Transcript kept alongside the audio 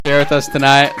share with us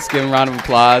tonight. Let's give him a round of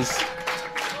applause.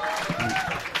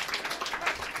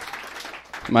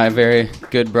 My very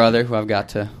good brother, who I've got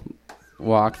to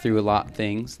walk through a lot of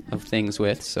things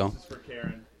with. So. For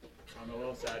Karen, I'm a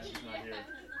little sad she's not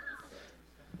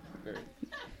here.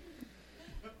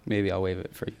 Maybe I'll wave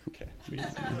it for you. Okay.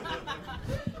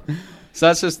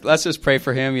 So let's just pray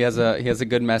for him. He has a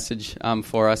good message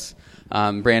for us.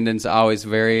 Brandon's always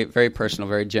very, very personal,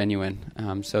 very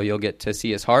genuine. So you'll get to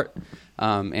see his heart,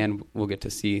 and we'll get to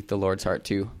see the Lord's heart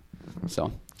too.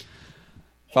 So,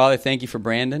 Father, thank you for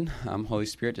Brandon. Holy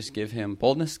Spirit, just give him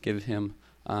boldness, give him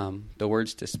the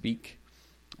words to speak,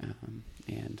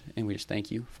 and we just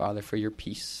thank you, Father, for your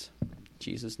peace. In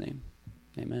Jesus' name,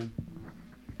 amen.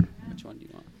 Which one do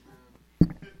you want?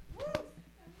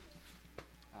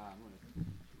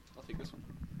 I'll take this one.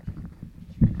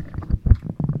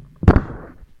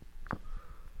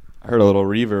 I heard a little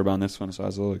reverb on this one, so I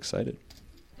was a little excited.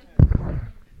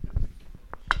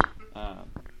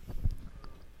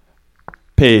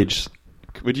 Paige,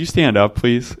 would you stand up,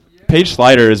 please? Paige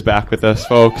Slider is back with us,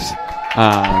 folks.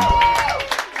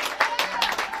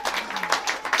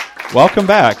 Welcome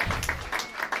back.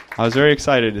 I was very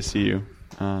excited to see you.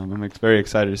 I'm very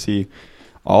excited to see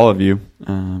all of you.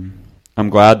 I'm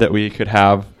glad that we could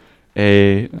have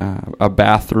a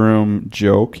bathroom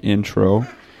joke intro.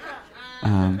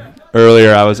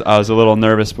 Earlier, I was a little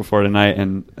nervous before tonight,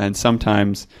 and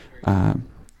sometimes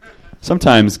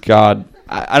God,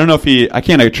 I don't know if I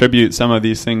can't attribute some of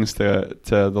these things to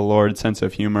the Lord's sense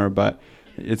of humor, but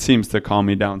it seems to calm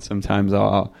me down sometimes.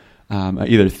 I'll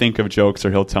either think of jokes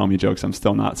or he'll tell me jokes. I'm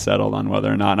still not settled on whether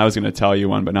or not. And I was going to tell you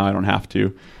one, but now I don't have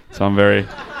to. So I'm very,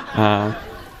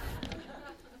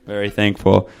 very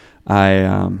thankful.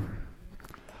 I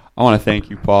want to thank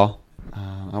you, Paul.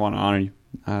 I want to honor you.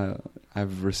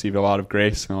 I've received a lot of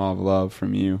grace and a lot of love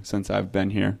from you since I've been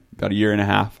here. About a year and a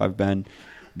half I've been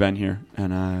here,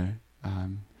 and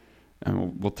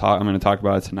we'll talk. I'm going to talk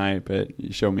about it tonight. But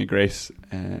you showed me grace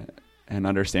and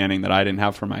understanding that I didn't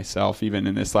have for myself, even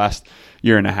in this last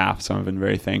year and a half. So I've been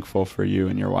very thankful for you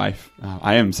and your wife.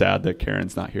 I am sad that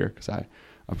Karen's not here because I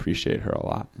appreciate her a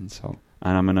lot, and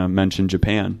I'm going to mention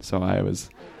Japan. So I was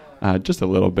just a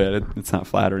little bit. It's not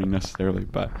flattering necessarily,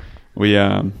 but we.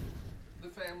 The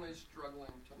family's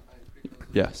struggling tonight.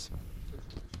 Yes.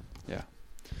 Yeah.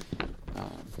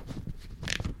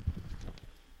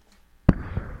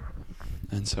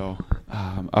 And so,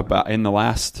 about in the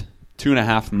last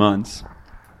 2.5 months,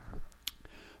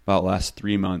 about the last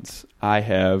 3 months, I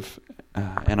have,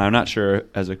 and I'm not sure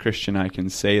as a Christian I can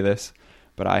say this,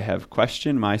 but I have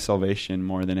questioned my salvation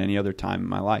more than any other time in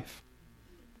my life.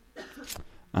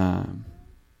 To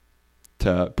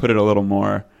put it a little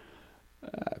more,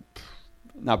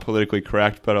 not politically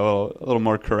correct, but a little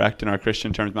more correct in our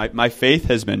Christian terms, my faith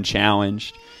has been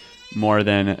challenged more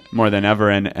than ever,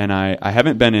 and I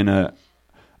haven't been in a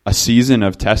season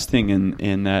of testing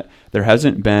in that there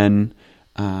hasn't been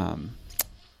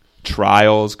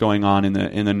trials going on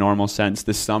in the normal sense.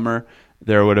 This summer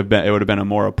it would have been a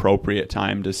more appropriate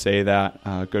time to say that.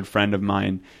 A good friend of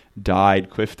mine died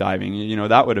cliff diving.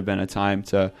 That would have been a time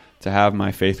to have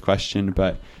my faith questioned,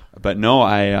 but no,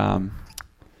 I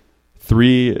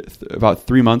about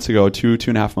 3 months ago,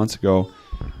 2.5 months ago,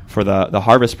 for the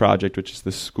Harvest Project, which is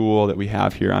the school that we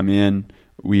have here I'm in,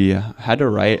 we had to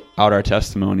write out our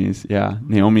testimonies. Yeah,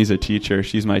 Naomi's a teacher.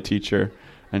 She's my teacher,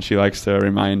 and she likes to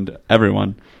remind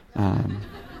everyone.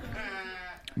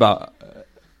 But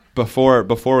before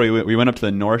we went up to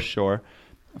the North Shore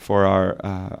for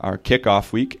our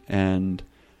kickoff week, and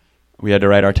we had to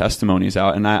write our testimonies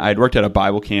out. And I'd worked at a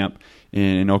Bible camp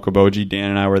in Okoboji. Dan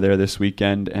and I were there this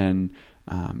weekend, and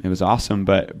it was awesome.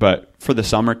 But for the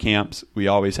summer camps, we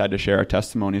always had to share our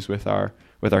testimonies with our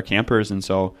campers, and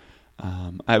so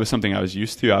it was something I was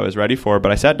used to. I was ready for,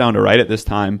 but I sat down to write it this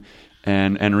time,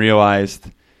 and realized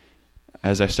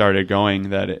as I started going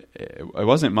that it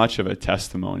wasn't much of a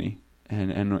testimony.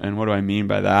 And what do I mean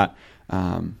by that?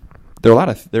 There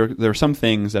were some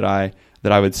things that I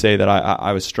would say that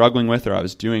I was struggling with or I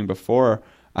was doing before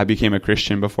I became a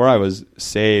Christian, before I was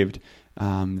saved,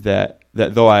 that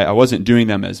though I wasn't doing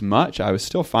them as much, I was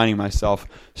still finding myself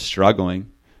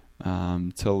struggling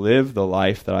to live the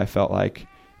life that I felt like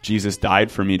Jesus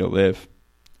died for me to live.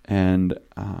 And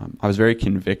I was very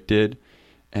convicted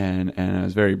and I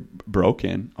was very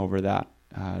broken over that.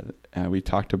 We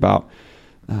talked about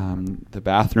the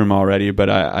bathroom already, but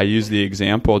I use the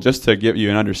example just to give you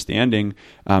an understanding.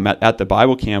 At the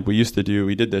Bible camp, we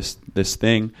did this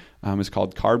thing. It's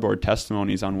called cardboard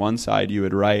testimonies. On one side, you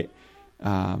would write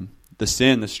the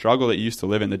sin, the struggle that you used to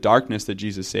live in, the darkness that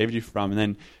Jesus saved you from, and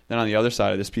then on the other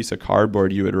side of this piece of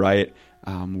cardboard, you would write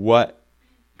what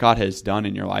God has done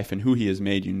in your life and who he has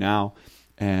made you now.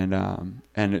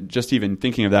 And just even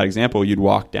thinking of that example, you'd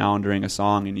walk down during a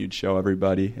song and you'd show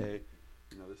everybody, hey,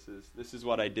 this is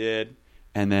what I did.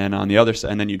 And then on the other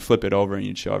side, and then you'd flip it over and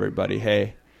you'd show everybody,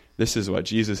 hey, this is what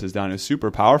Jesus has done. It's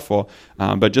super powerful.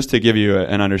 But just to give you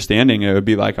an understanding, it would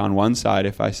be like on one side,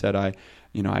 if I said I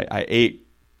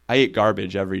ate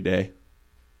garbage every day.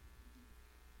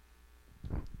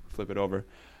 Flip it over.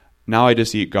 Now I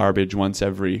just eat garbage once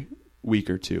every week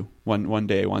or two. One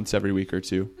day, once every week or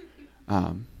two.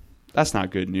 That's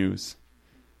not good news.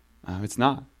 It's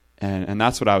not. And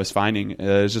that's what I was finding.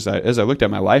 It's just as I looked at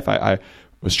my life, I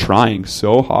was trying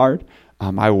so hard.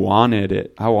 I wanted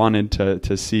it. I wanted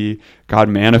to see God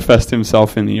manifest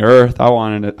himself in the earth. I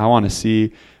want to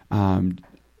see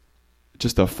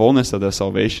just the fullness of the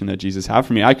salvation that Jesus had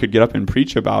for me. I could get up and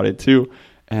preach about it too,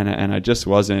 and I just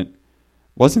wasn't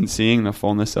seeing the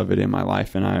fullness of it in my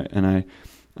life. And I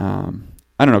don't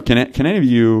know. Can any of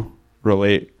you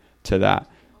relate to that?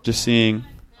 Just seeing.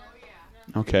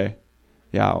 Okay.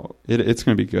 Yeah, it's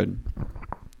going to be good.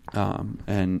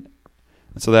 And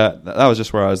so that was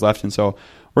just where I was left. And so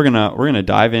we're gonna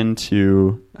dive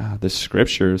into the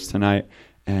scriptures tonight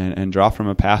and draw from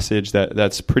a passage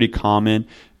that's pretty common,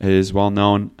 is well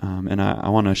known. And I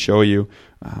want to show you.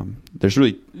 There's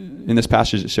really in this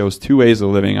passage it shows two ways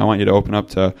of living. I want you to open up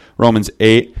to Romans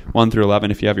 8, 1 through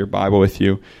 11 if you have your Bible with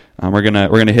you. We're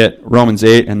gonna hit Romans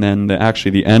 8 and then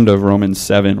the end of Romans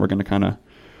 7. We're gonna kind of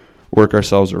work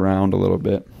ourselves around a little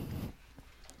bit.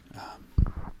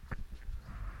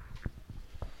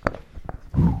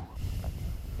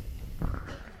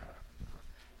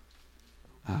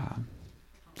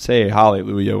 Say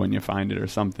hallelujah when you find it or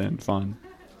something fun.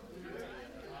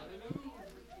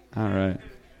 All right.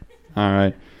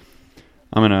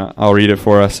 I'll read it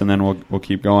for us and then we'll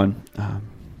keep going.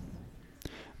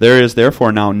 There is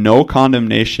therefore now no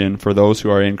condemnation for those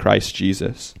who are in Christ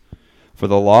Jesus. For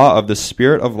the law of the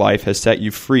Spirit of life has set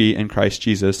you free in Christ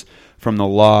Jesus from the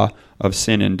law of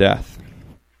sin and death.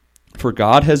 For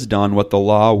God has done what the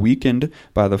law, weakened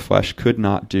by the flesh, could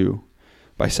not do.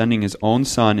 By sending his own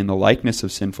Son in the likeness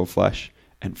of sinful flesh,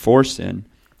 and for sin,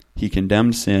 he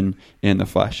condemned sin in the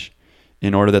flesh,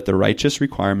 in order that the righteous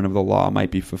requirement of the law might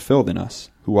be fulfilled in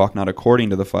us, who walk not according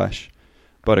to the flesh,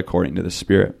 but according to the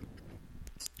Spirit.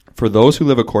 For those who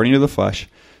live according to the flesh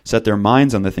set their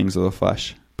minds on the things of the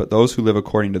flesh, but those who live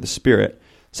according to the Spirit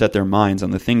set their minds on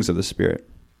the things of the Spirit.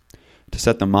 To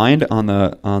set the mind on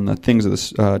the things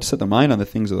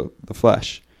of the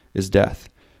flesh is death,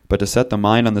 but to set the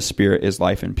mind on the Spirit is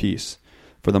life and peace.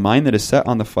 For the mind that is set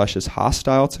on the flesh is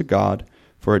hostile to God,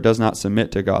 for it does not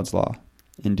submit to God's law.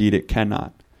 Indeed, it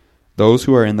cannot. Those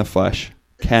who are in the flesh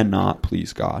cannot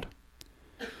please God.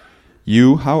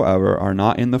 You, however, are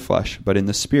not in the flesh, but in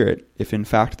the Spirit, if in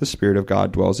fact the Spirit of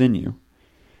God dwells in you.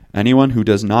 Anyone who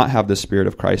does not have the Spirit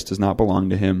of Christ does not belong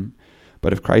to him.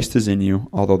 But if Christ is in you,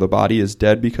 although the body is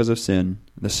dead because of sin,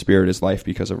 the Spirit is life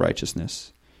because of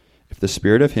righteousness. If the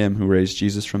Spirit of him who raised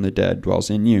Jesus from the dead dwells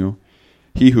in you,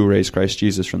 he who raised Christ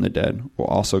Jesus from the dead will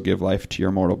also give life to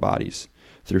your mortal bodies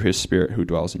through his Spirit who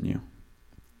dwells in you.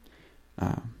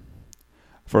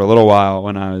 For a little while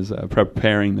when I was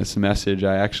preparing this message,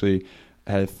 I actually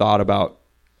had thought about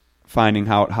finding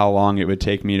out how long it would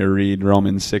take me to read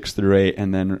Romans 6 through 8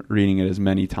 and then reading it as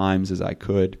many times as I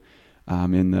could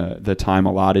in the time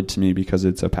allotted to me, because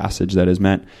it's a passage that has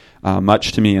meant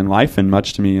much to me in life and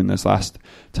much to me in this last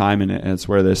time, and it's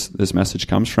where this message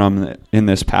comes from. In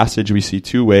this passage, we see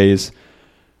two ways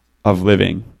of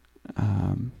living.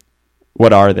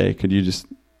 What are they?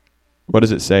 What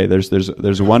does it say?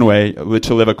 There's one way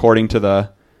to live according to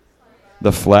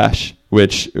the flesh,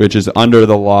 which is under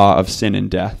the law of sin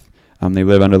and death. They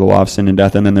live under the law of sin and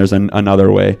death, and then there's another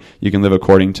way you can live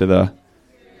according to the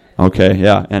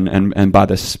and by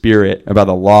the Spirit, by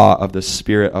the law of the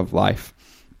Spirit of life.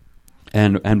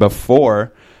 And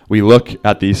before we look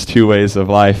at these two ways of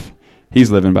life,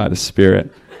 he's living by the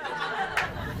Spirit.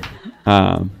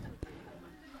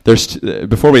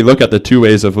 Before we look at the two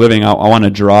ways of living, I want to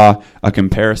draw a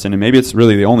comparison, and maybe it's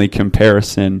really the only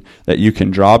comparison that you can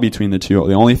draw between the two,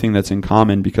 the only thing that's in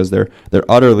common, because they're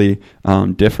utterly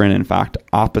different, in fact,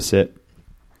 opposite.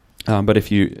 But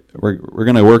we're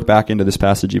going to work back into this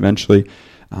passage eventually.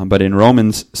 But in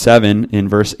Romans 7, in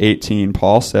verse 18,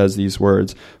 Paul says these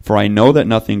words, "For I know that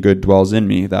nothing good dwells in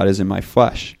me, that is in my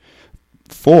flesh.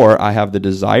 For I have the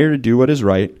desire to do what is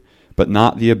right, but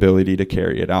not the ability to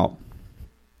carry it out."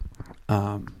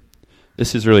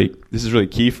 This is really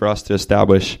key for us to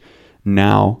establish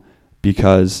now,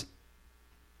 because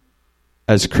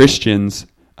as Christians,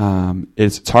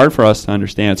 it's hard for us to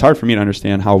understand. It's hard for me to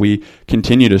understand how we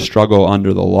continue to struggle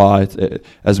under the law.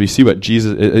 As we see what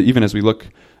Jesus, even as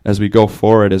we go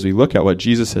forward, as we look at what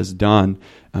Jesus has done,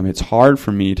 it's hard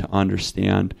for me to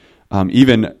understand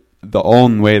even the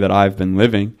own way that I've been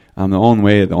living, the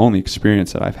only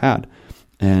experience that I've had,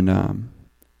 and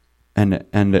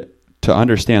to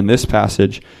understand this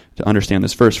passage, to understand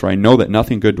this verse, for I know that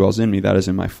nothing good dwells in me, that is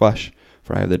in my flesh.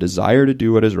 For I have the desire to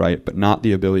do what is right, but not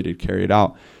the ability to carry it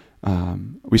out.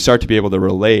 We start to be able to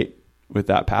relate with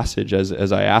that passage.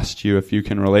 As I asked you if you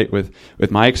can relate with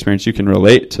my experience, you can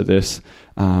relate to this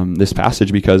this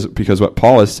passage because what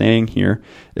Paul is saying here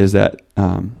is that,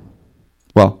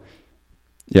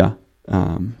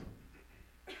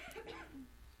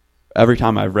 every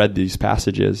time I've read these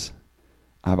passages,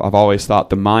 I've always thought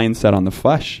the mindset on the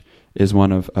flesh is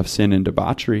one of sin and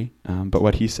debauchery. But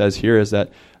what he says here is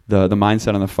that the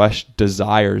mindset on the flesh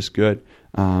desires good.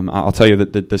 I'll tell you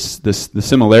that the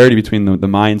similarity between the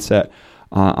mindset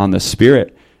on the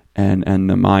spirit and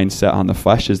the mindset on the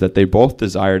flesh is that they both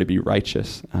desire to be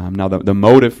righteous. Now the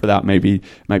motive for that might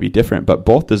be different, but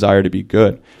both desire to be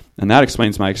good, and that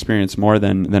explains my experience more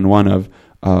than one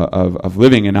of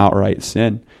living in outright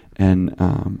sin. And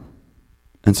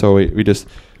so we just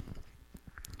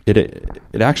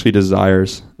it actually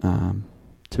desires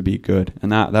to be good,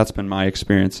 and that's been my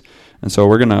experience. And so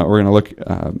we're gonna look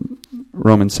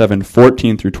Romans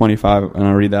 7:14 through 25, and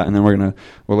I'll read that, and then we'll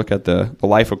look at the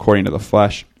life according to the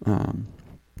flesh.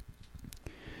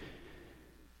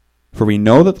 For we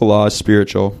know that the law is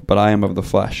spiritual, but I am of the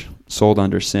flesh, sold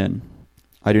under sin.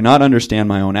 I do not understand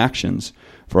my own actions,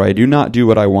 for I do not do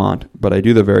what I want, but I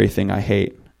do the very thing I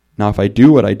hate. Now if I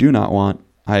do what I do not want,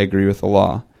 I agree with the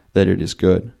law, that it is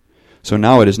good. So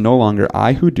now it is no longer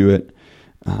I who do it,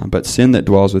 but sin that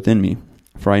dwells within me.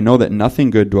 For I know that nothing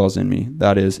good dwells in me,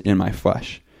 that is, in my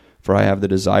flesh. For I have the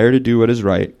desire to do what is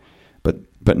right,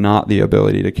 but not the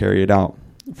ability to carry it out.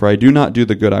 For I do not do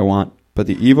the good I want, but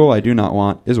the evil I do not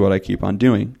want is what I keep on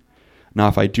doing. Now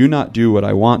if I do not do what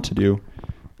I want to do,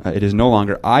 it is no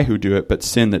longer I who do it, but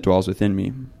sin that dwells within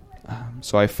me.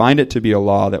 So I find it to be a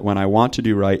law that when I want to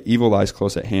do right, evil lies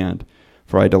close at hand.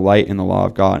 For I delight in the law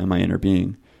of God in my inner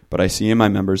being. But I see in my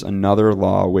members another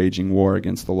law waging war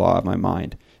against the law of my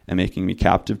mind, and making me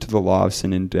captive to the law of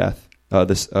sin and death,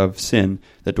 of sin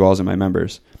that dwells in my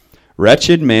members.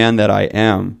 Wretched man that I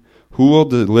am, who will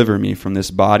deliver me from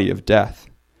this body of death?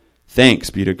 Thanks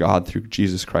be to God through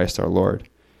Jesus Christ our Lord.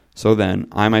 So then,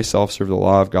 I myself serve the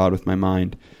law of God with my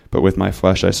mind, but with my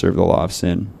flesh I serve the law of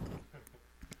sin.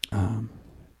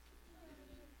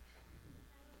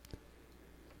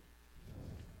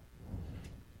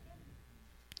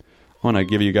 I want to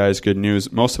give you guys good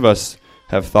news. Most of us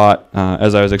have thought,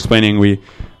 as I was explaining, we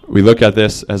look at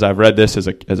this, as I've read this as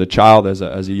a child, as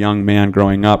a young man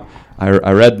growing up,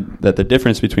 I read that the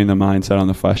difference between the mindset on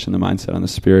the flesh and the mindset on the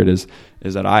spirit is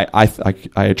that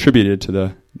I attributed to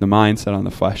the mindset on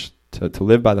the flesh, to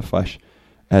live by the flesh,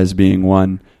 as being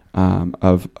one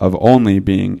of only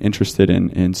being interested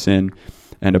in sin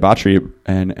and debauchery,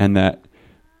 and that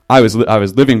I was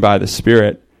living by the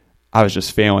spirit. I was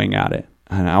just failing at it.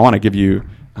 And I want to give you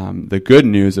the good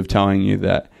news of telling you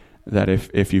that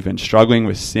if you've been struggling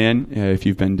with sin, if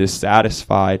you've been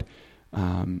dissatisfied,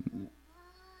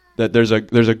 that there's a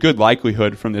good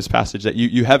likelihood from this passage that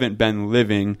you haven't been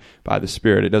living by the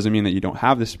Spirit. It doesn't mean that you don't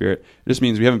have the Spirit. It just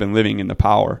means we haven't been living in the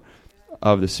power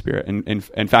of the Spirit. And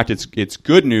in fact, it's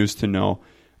good news to know,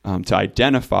 to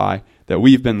identify that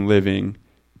we've been living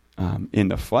in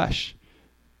the flesh.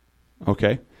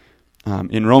 Okay?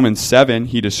 In Romans 7,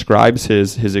 he describes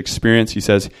his experience. He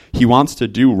says he wants to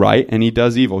do right and he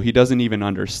does evil. He doesn't even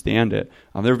understand it.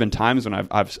 There have been times when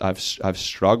I've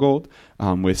struggled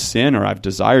with sin, or I've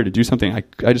desired to do something.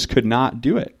 I just could not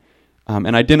do it,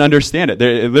 and I didn't understand it.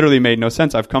 It literally made no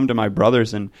sense. I've come to my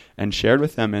brothers and shared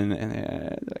with them,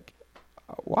 and like,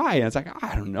 why? And it's like,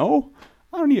 I don't know.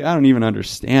 I don't even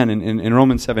understand. And in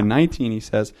Romans 7:19, he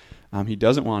says, he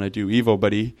doesn't want to do evil,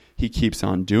 but he keeps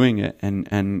on doing it,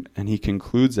 and he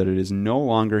concludes that it is no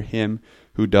longer him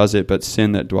who does it, but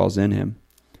sin that dwells in him.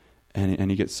 And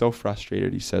he gets so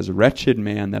frustrated. He says, "Wretched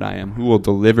man that I am, who will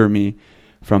deliver me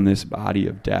from this body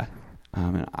of death?"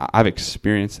 And I've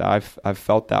experienced that. I've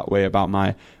felt that way about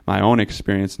my own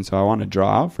experience, and so I want to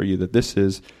draw out for you that this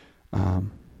is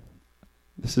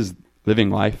living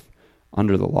life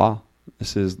under the law.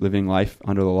 This is living life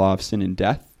under the law of sin and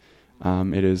death.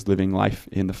 It is living life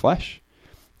in the flesh.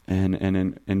 And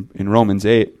in Romans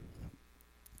 8,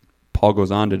 Paul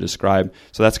goes on to describe,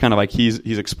 so that's kind of like he's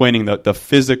explaining the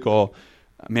physical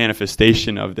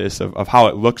manifestation of this, of how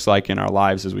it looks like in our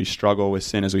lives as we struggle with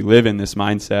sin, as we live in this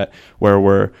mindset where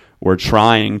we're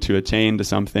trying to attain to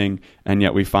something, and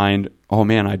yet we find, oh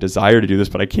man, I desire to do this,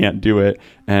 but I can't do it,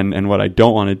 and what I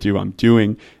don't want to do, I'm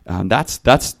doing. That's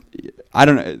I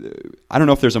don't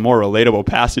know if there's a more relatable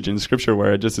passage in Scripture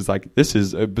where it just is like, this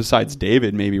is, besides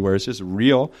David maybe, where it's just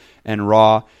real and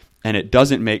raw, and it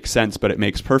doesn't make sense, but it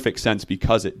makes perfect sense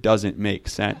because it doesn't make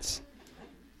sense.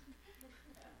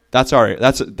 That's our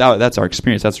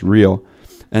experience. That's real.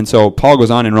 And so Paul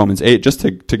goes on in Romans 8 just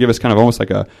to give us kind of almost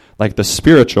like the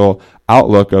spiritual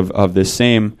outlook of this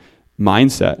same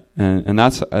mindset, and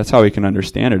that's how we can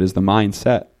understand it, is the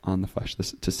mindset on the flesh,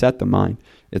 to set the mind.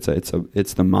 It's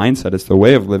the mindset. It's the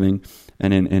way of living.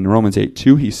 And in Romans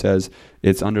 8:2 he says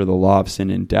it's under the law of sin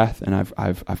and death. And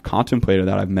I've contemplated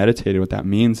that. I've meditated what that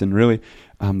means. And really,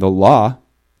 the law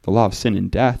of sin and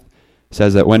death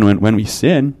says that when we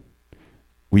sin,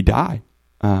 we die.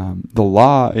 The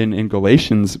law in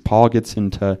Galatians, Paul gets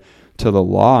into the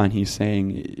law, and he's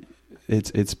saying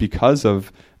it's because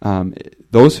of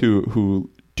those who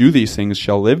do these things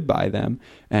shall live by them,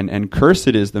 and cursed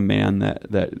is the man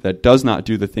that does not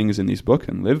do the things in these books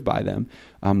and live by them.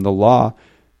 The law,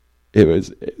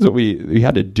 it's what we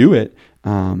had to do it,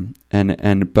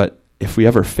 but if we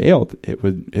ever failed, it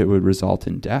would result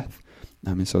in death.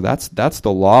 I mean, so that's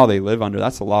the law they live under.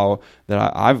 That's the law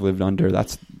that I've lived under.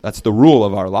 That's the rule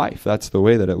of our life. That's the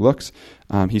way that it looks.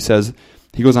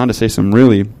 He goes on to say some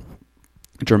really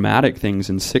dramatic things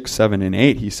in 6, 7, and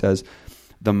 8. He says,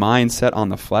 the mind set on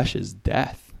the flesh is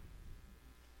death.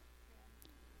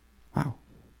 Wow.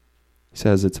 He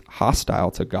says it's hostile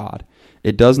to God.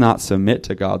 It does not submit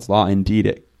to God's law. Indeed,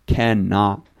 it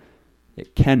cannot.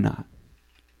 It cannot.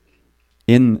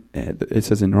 It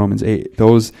says in Romans 8,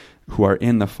 those who are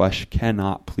in the flesh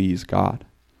cannot please God.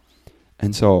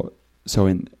 And so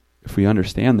if we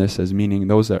understand this as meaning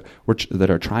those that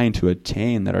are trying to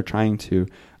attain, that are trying to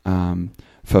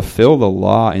fulfill the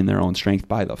law in their own strength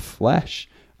by the flesh,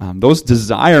 those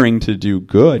desiring to do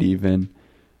good even,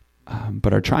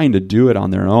 but are trying to do it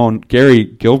on their own. Gary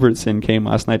Gilbertson came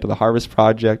last night to the Harvest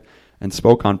Project and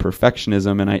spoke on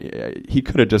perfectionism, and he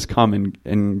could have just come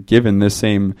and given this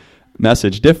same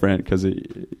message different, because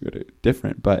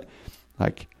different, but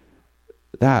like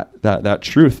that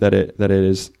truth that it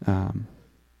is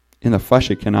in the flesh,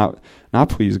 it cannot not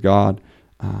please God.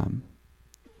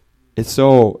 It's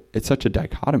such a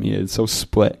dichotomy. It's so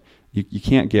split. You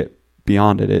can't get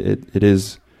beyond it. It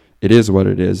is what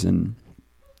it is, and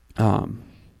I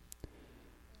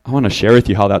want to share with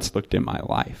you how that's looked in my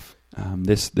life.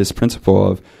 This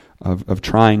principle of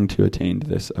trying to attain to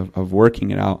this, of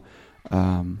working it out,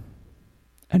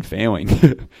 and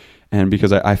failing, and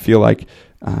because I feel like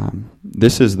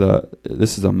this is a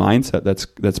mindset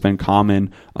that's been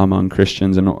common among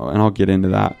Christians, and I'll get into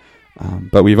that.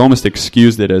 But we've almost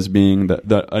excused it as being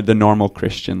the normal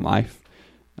Christian life.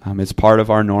 It's part of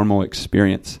our normal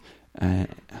experience, and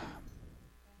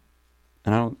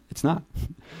it's not.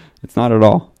 It's not at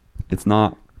all. It's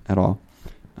not at all.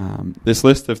 This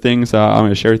list of things I'm going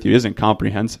to share with you isn't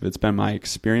comprehensive. It's been my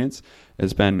experience.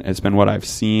 It's been what I've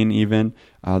seen even.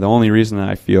 The only reason that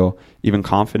I feel even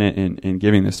confident in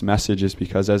giving this message is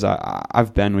because as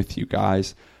I've been with you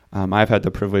guys, I've had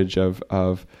the privilege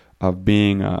of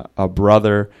being a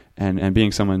brother and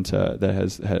being someone that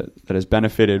has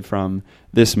benefited from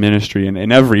this ministry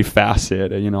in every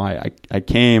facet. You know, I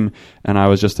came and I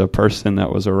was just a person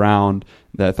that was around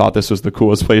that thought this was the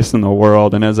coolest place in the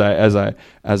world. And as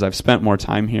I've spent more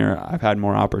time here, I've had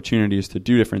more opportunities to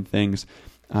do different things,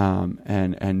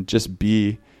 and just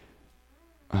be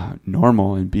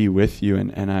normal and be with you.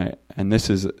 And this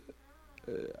is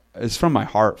it's from my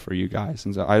heart for you guys,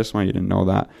 and so I just want you to know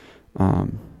that.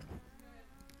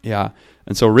 Yeah.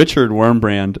 And so Richard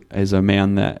Wurmbrand is a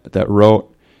man that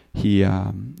wrote, he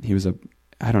was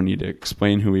I don't need to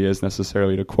explain who he is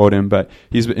necessarily to quote him, but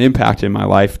he's impacted my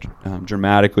life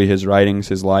dramatically, his writings,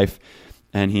 his life.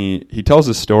 And he tells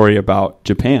a story about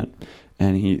Japan.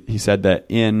 And he said that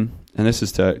and this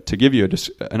is to give you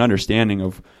an understanding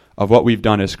of what we've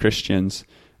done as Christians,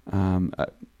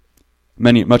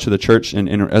 much of the church, and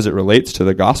as it relates to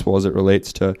the gospel, as it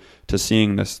relates to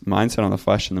seeing this mindset on the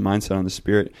flesh and the mindset on the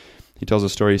spirit. He tells a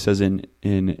story. He says in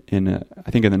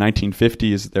I think in the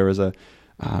 1950s there was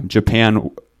Japan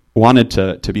wanted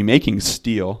to be making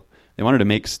steel. They wanted to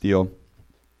make steel,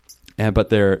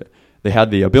 but they had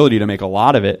the ability to make a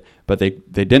lot of it, but they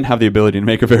didn't have the ability to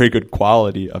make a very good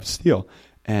quality of steel.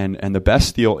 And the best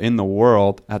steel in the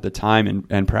world at the time,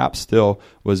 and perhaps still,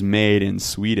 was made in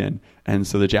Sweden. And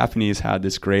so the Japanese had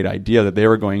this great idea that they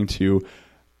were going to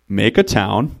make a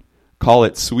town, call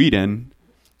it Sweden,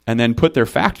 and then put their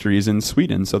factories in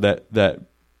Sweden so that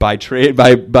by trade,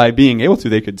 by being able to,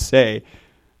 they could say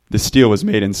the steel was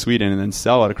made in Sweden and then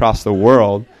sell it across the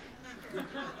world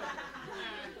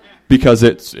because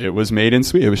it was made in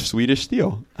Sweden. It was Swedish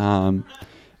steel. And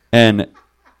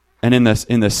in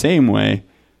the same way,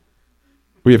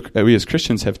 we as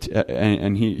Christians have,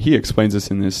 and he explains this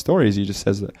in his stories. He just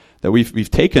says that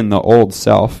we've taken the old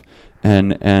self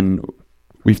and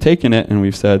we've taken it and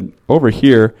we've said, over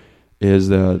here is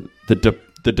the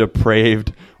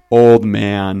depraved old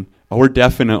man. Oh, we're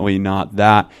definitely not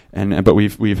that. But we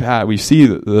see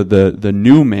the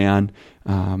new man,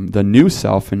 the new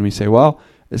self, and we say, well,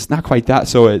 it's not quite that.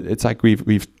 So it's like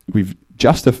we've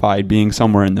justified being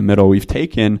somewhere in the middle. We've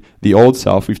taken the old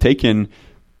self. We've taken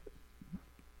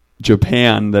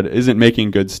Japan that isn't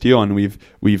making good steel, and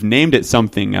we've named it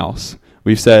something else.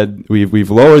 We've said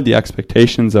we've lowered the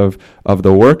expectations of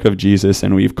the work of Jesus,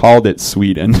 and we've called it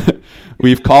Sweden.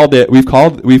 we've called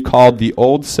the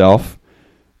old self,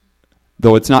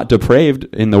 though it's not depraved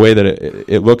in the way that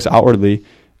it looks outwardly.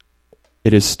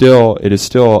 It is still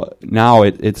now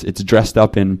it's dressed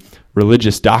up in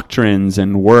religious doctrines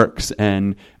and works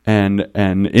and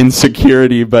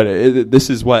insecurity. But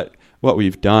this is what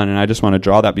we've done, and I just want to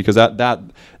draw that because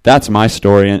that's my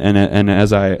story, and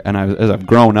as I've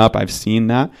grown up, I've seen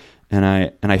that, and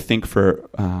I think for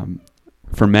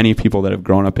many people that have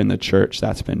grown up in the church,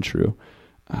 that's been true,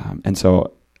 and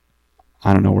so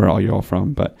I don't know where all you all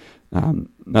from, but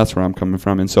that's where I'm coming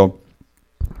from, and so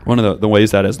one of the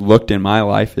ways that has looked in my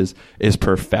life is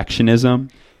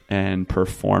perfectionism and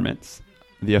performance.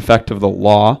 The effect of the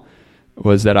law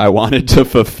was that I wanted to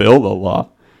fulfill the law.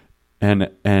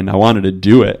 And I wanted to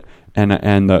do it, and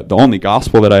the only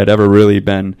gospel that I had ever really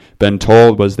been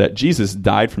told was that Jesus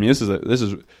died for me. This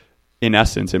is in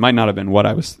essence, it might not have been what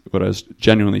I was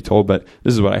genuinely told, but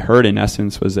this is what I heard in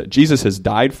essence, was that Jesus has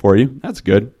died for you. That's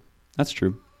good. That's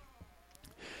true.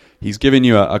 He's given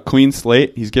you a clean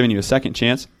slate. He's given you a second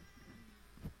chance,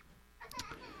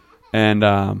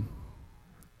 and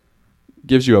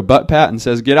gives you a butt pat and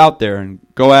says, "Get out there and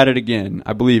go at it again.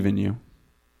 I believe in you.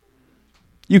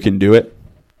 You can do it."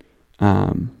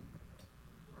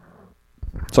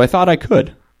 So I thought I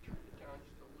could.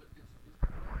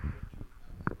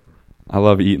 I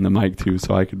love eating the mic too,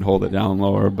 so I could hold it down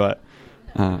lower, but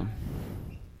I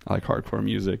like hardcore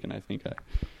music, and I think I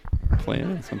play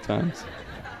it sometimes.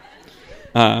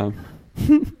 And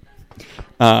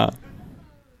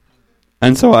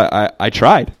so I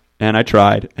tried, and I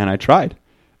tried, and I tried,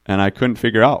 and I couldn't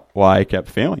figure out why I kept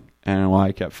failing, and why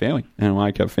I kept failing, and why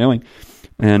I kept failing.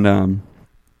 And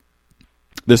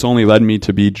this only led me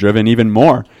to be driven even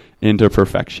more into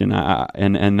perfection,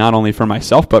 and not only for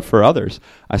myself but for others.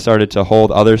 I started to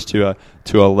hold others to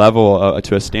a level,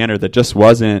 to a standard that just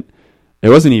wasn't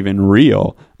even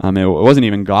real. It wasn't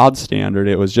even God's standard.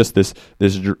 It was just this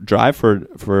drive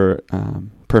for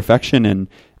perfection,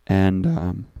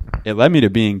 and it led me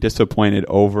to being disappointed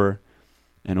over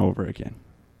and over again.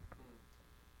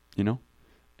 You know,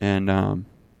 and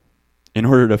in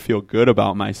order to feel good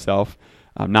about myself,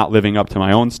 not living up to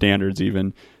my own standards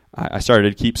even, I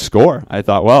started to keep score. I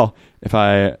thought, well, if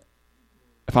I'm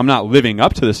not living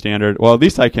up to the standard, well, at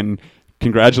least I can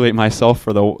congratulate myself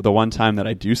for the one time that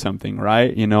I do something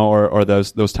right, you know, or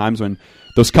those times when,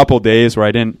 those couple days where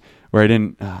I didn't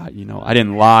I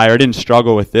didn't lie or didn't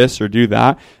struggle with this or do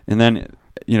that, and then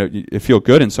you feel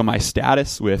good. And so my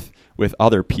status with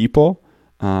other people,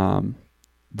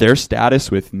 their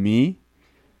status with me,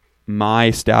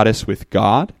 my status with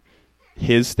God,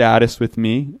 his status with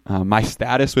me, my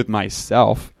status with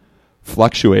myself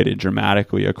fluctuated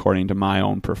dramatically according to my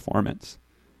own performance.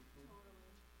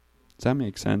 Does that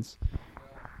make sense?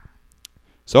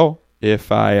 So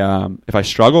if I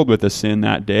struggled with a sin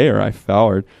that day, or I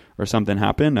fell, or something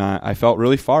happened, I felt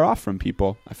really far off from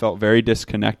people. I felt very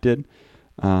disconnected.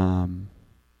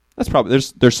 That's probably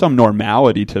there's some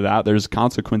normality to that. There's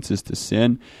consequences to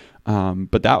sin,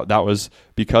 but that was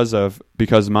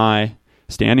because my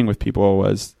standing with people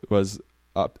was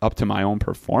up to my own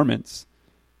performance.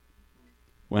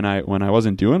 When I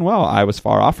wasn't doing well, I was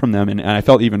far off from them, and I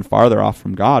felt even farther off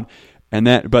from God.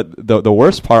 But the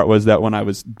worst part was that when I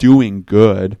was doing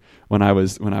good, when I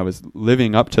was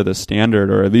living up to the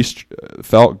standard, or at least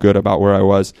felt good about where I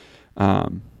was,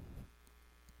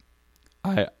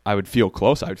 I would feel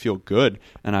close. I would feel good,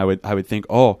 and I would think,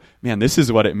 oh man, this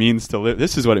is what it means to live.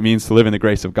 This is what it means to live in the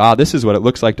grace of God. This is what it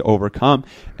looks like to overcome.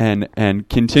 And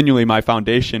continually, my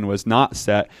foundation was not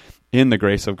set in the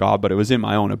grace of God, but it was in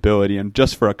my own ability. And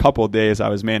just for a couple of days, I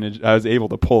was able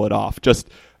to pull it off. Just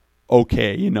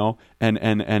okay, and all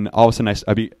of a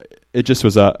sudden it just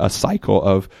was a cycle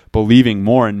of believing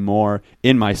more and more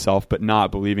in myself, but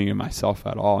not believing in myself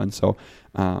at all. And so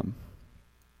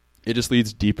it just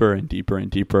leads deeper and deeper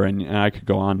and deeper, and I could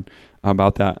go on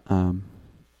about that. One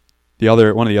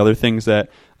of the other things that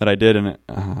I did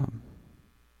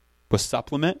was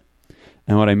supplement.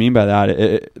 And what I mean by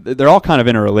that, they're all kind of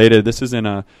interrelated. This isn't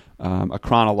a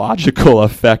chronological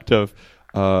effect of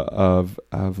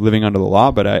living under the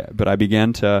law, but I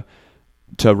began to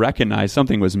recognize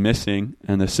something was missing,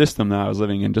 and the system that I was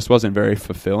living in just wasn't very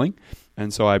fulfilling.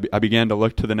 And so I began to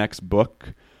look to the next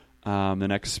book, the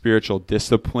next spiritual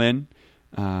discipline.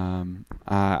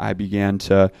 I began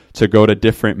to go to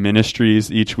different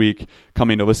ministries each week,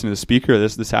 coming to listen to the speaker.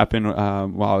 This happened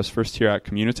while I was first here at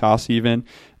Communitas. Even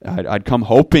I'd come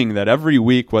hoping that every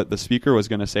week what the speaker was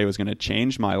going to say was going to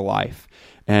change my life,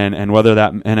 and whether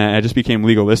that, and I just became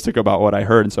legalistic about what I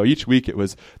heard. And so each week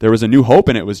there was a new hope,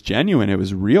 and it was genuine, it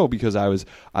was real, because I was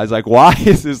like, why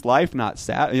is this life not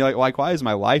like why is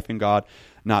my life in God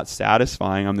not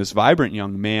satisfying? I'm this vibrant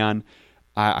young man.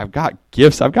 I've got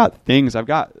gifts, I've got things,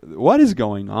 what is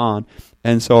going on?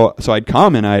 And so I'd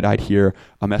come and I'd hear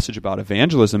a message about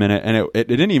evangelism, and it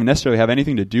didn't even necessarily have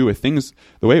anything to do with things,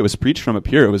 the way it was preached from up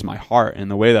here. It was my heart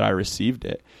and the way that I received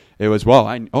it. It was,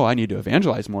 I need to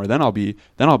evangelize more, then I'll be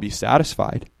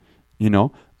satisfied,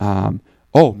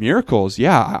 miracles,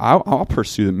 yeah, I'll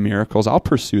pursue the miracles, I'll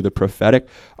pursue the prophetic,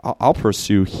 I'll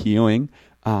pursue healing.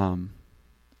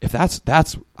 If that's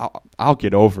I'll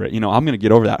get over it. I'm going to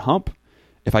get over that hump.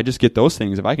 If I just get those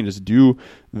things, if I can just do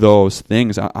those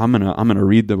things, I'm gonna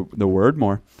read the word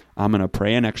more. I'm gonna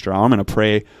pray an extra hour. I'm gonna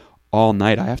pray all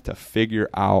night. I have to figure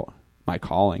out my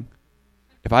calling.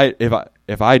 If I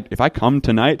come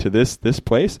tonight to this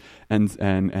place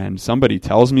and somebody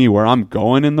tells me where I'm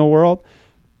going in the world,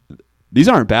 these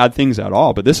aren't bad things at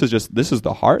all, but this is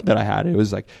the heart that I had. It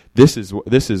was like, this is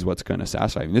what's going to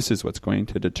satisfy me. This is what's going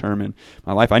to determine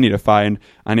my life. I need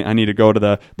to go to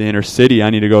the inner city. I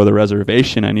need to go to the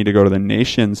reservation. I need to go to the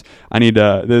nations.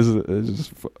 This is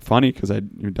funny because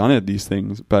I've done these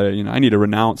things, but I need to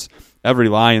renounce every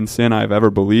lie and sin I've ever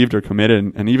believed or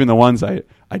committed, and even the ones I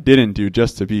didn't do,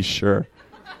 just to be sure.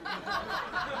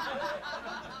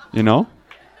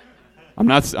 I'm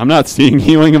not seeing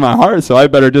healing in my heart, so I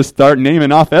better just start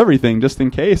naming off everything just in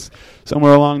case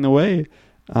somewhere along the way.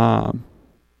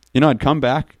 I'd come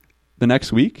back the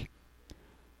next week,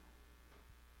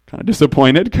 kind of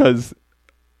disappointed because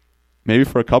maybe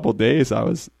for a couple days I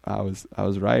was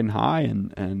riding high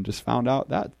and just found out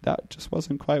that just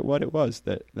wasn't quite what it was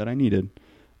that I needed.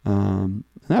 And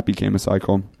that became a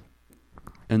cycle.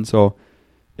 And so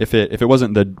if it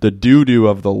wasn't the doo-doo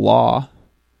of the law,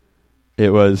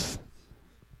 it was...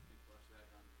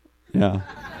 Yeah.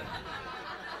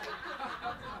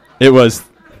 It was...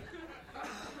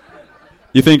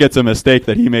 You think it's a mistake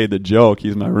that he made the joke.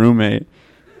 He's my roommate.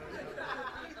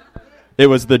 It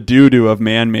was the doo-doo of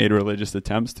man-made religious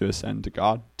attempts to ascend to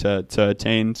God, to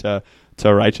attain to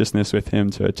righteousness with him,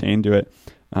 to attain to it.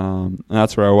 And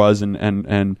that's where I was.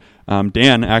 And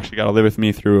Dan actually got to live with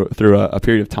me through a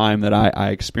period of time that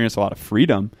I experienced a lot of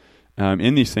freedom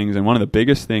in these things. And one of the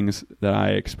biggest things that I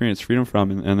experienced freedom from,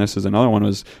 and this is another one,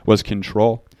 was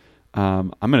control.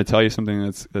 I'm going to tell you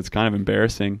something that's kind of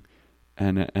embarrassing,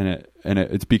 and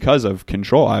it's because of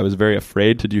control. I was very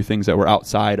afraid to do things that were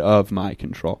outside of my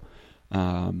control.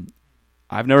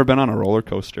 I've never been on a roller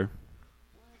coaster.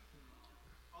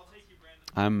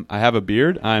 I have a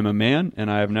beard. I'm a man,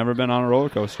 and I have never been on a roller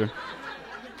coaster.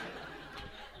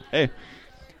 Hey.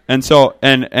 And so,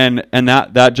 and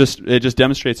that just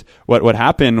demonstrates what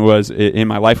happened was in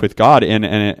my life with God,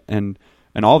 and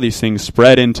all these things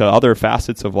spread into other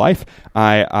facets of life.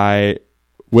 I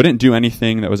wouldn't do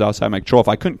anything that was outside my control. If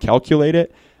I couldn't calculate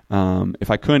it, if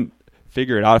I couldn't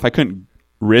figure it out, if I couldn't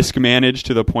risk manage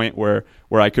to the point where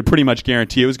I could pretty much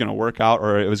guarantee it was going to work out,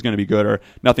 or it was going to be good, or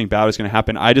nothing bad was going to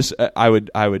happen,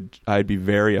 I'd be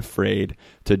very afraid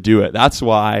to do it. That's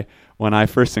why when I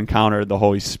first encountered the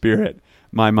Holy Spirit,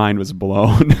 my mind was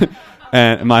blown,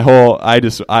 and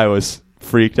I was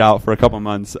freaked out for a couple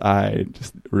months. I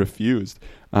just refused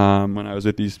when I was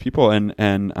with these people, and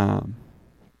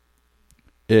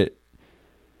it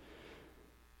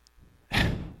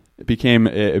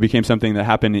became something that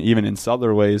happened even in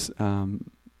subtler ways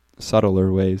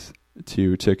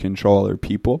to control other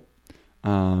people.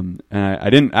 And I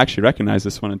didn't actually recognize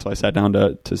this one until I sat down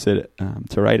to sit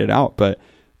to write it out. But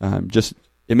just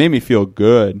it made me feel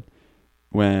good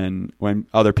when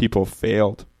other people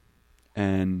failed,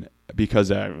 and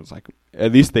because I was like,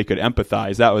 at least they could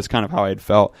empathize. That was kind of how I had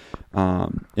felt.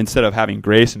 Instead of having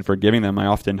grace and forgiving them, I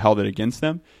often held it against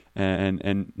them,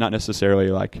 and not necessarily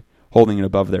like holding it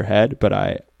above their head,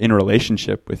 but in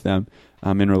relationship with them,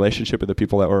 in relationship with the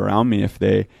people that were around me. If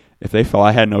they felt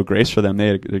I had no grace for them, they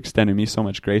had extended me so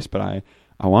much grace, but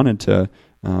I wanted to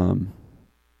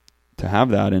have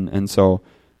that, and so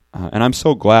and I'm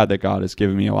so glad that God has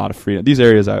given me a lot of freedom. These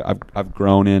areas I've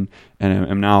grown in and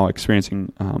am now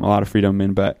experiencing a lot of freedom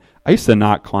in. But I used to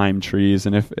not climb trees,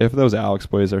 and if those Alex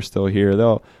boys are still here,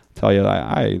 they'll tell you that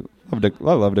I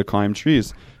love to climb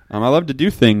trees. I love to do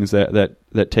things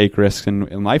that take risks,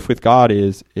 and life with God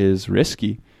is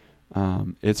risky.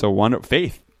 It's a wonder.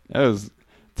 Faith, that was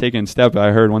taking a step.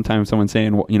 I heard one time someone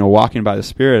saying, walking by the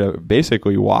Spirit,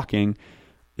 basically walking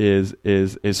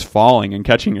is falling and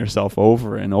catching yourself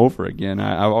over and over again.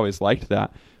 I've always liked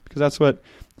that because that's what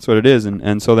it is.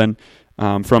 And so then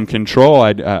from control,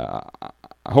 I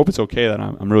hope it's okay that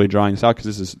I'm really drawing this out,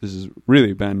 because this has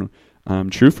really been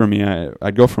true for me. I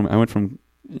went from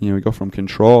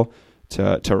control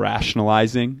to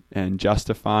rationalizing and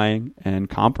justifying and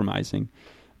compromising.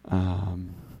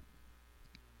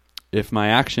 If my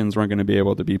actions weren't going to be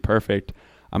able to be perfect,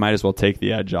 I might as well take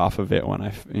the edge off of it when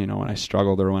I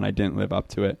struggled or when I didn't live up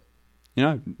to it.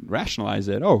 Rationalize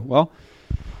it. Oh, well,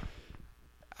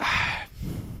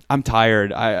 I'm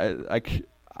tired. I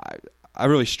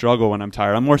really struggle when I'm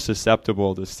tired. I'm more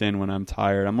susceptible to sin when I'm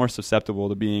tired. I'm more susceptible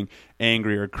to being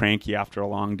angry or cranky after a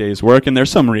long day's work, and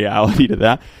there's some reality to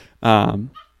that. But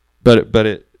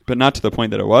not to the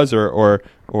point that it was,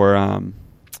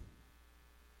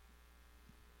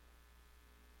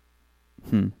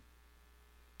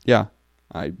 yeah,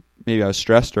 I was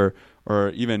stressed or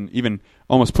even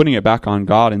almost putting it back on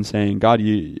God and saying, God,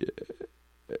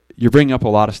 you're bringing up a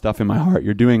lot of stuff in my heart.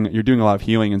 You're doing a lot of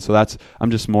healing, and so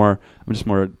I'm just more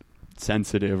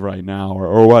sensitive right now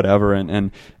or whatever.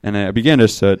 And I began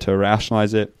just to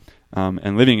rationalize it,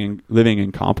 and living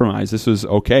in compromise. This is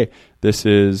okay. This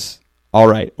is all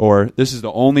right, or this is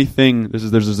the only thing. There's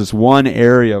this one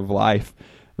area of life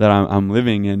that I'm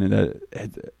living in, and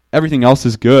everything else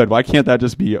is good. Why can't that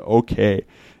just be okay?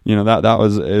 It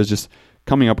was just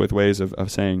coming up with ways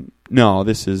of saying, no,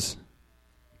 this is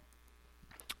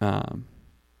it.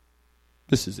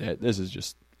 This is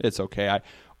just, it's okay.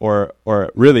 Or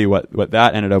really what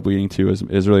that ended up leading to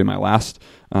is really my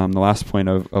the last point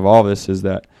of all this is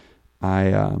that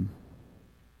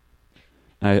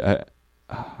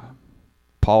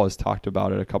Paul has talked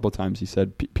about it a couple of times. He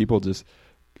said people just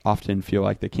often feel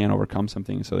like they can't overcome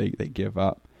something, so they give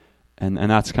up. And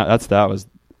that was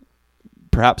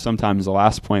perhaps sometimes the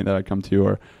last point that I'd come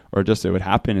to, or just it would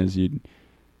happen is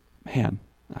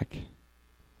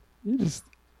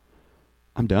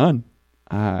I'm done.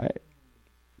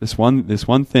 This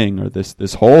one thing or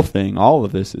this whole thing, all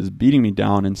of this is beating me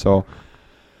down, and so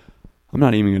I'm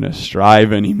not even going to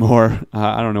strive anymore.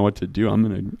 I don't know what to do.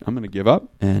 I'm gonna give up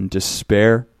and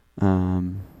despair.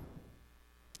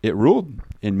 It ruled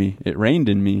in me. It reigned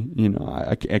in me.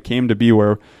 I came to be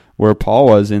where Paul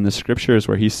was in the scriptures,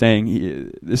 where he's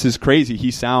saying, this is crazy.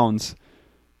 He sounds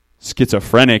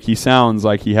schizophrenic. He sounds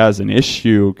like he has an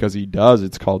issue, because he does.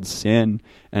 It's called sin,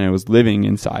 and it was living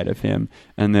inside of him,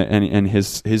 and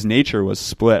his nature was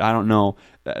split. I don't know.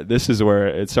 This is where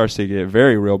it starts to get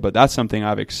very real, but that's something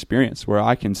I've experienced, where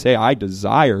I can say I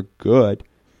desire good,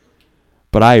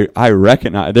 but I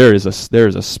recognize there is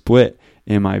a split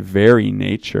in my very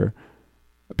nature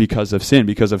because of sin,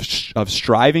 because of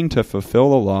striving to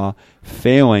fulfill the law,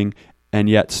 failing, and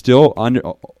yet still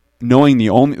knowing the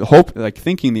only hope, like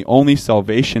thinking the only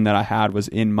salvation that I had was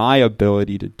in my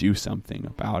ability to do something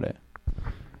about it.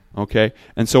 Okay,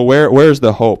 and so where's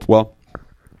the hope? Well,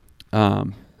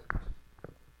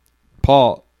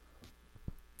 Paul,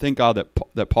 thank God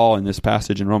that Paul in this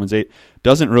passage in Romans 8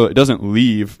 doesn't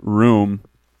leave room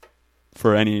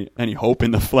for any hope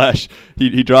in the flesh.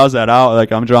 He draws that out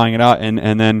like I'm drawing it out,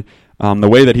 and then the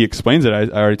way that he explains it, I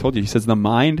already told you. He says the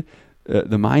mindset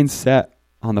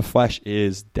on the flesh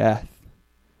is death.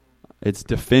 It's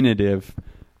definitive.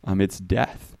 It's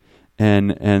death,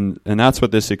 and that's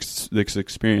what this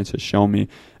experience has shown me.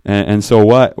 And so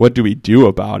what do we do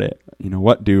about it?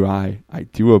 What do I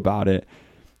do about it?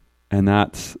 And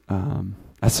that's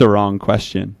the wrong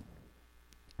question.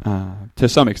 To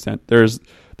some extent, there is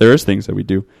things that we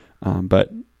do,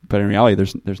 but in reality,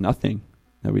 there's nothing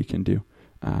that we can do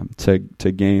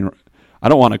to gain. I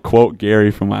don't want to quote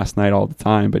Gary from last night all the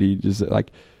time, but he just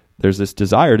there's this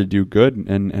desire to do good,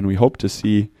 and we hope to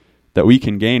see that we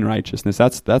can gain righteousness.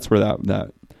 That's where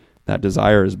that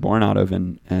desire is born out of,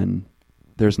 and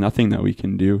there's nothing that we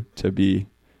can do to be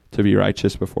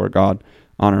righteous before God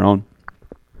on our own.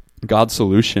 God's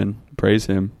solution, praise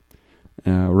Him,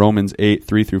 Romans 8,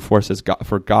 3 through 4 says,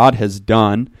 For God has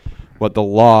done what the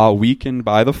law, weakened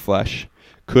by the flesh,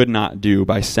 could not do.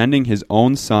 By sending his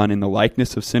own Son in the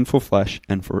likeness of sinful flesh,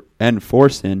 and for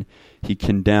sin, he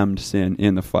condemned sin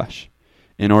in the flesh,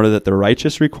 in order that the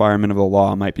righteous requirement of the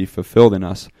law might be fulfilled in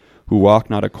us, who walk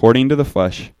not according to the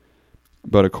flesh,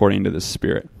 but according to the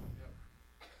Spirit.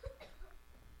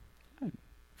 I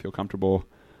feel comfortable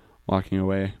walking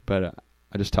away, but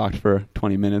I just talked for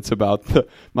 20 minutes about the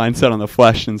mindset on the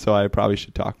flesh, and so I probably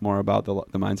should talk more about the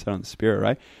mindset on the Spirit,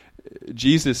 right?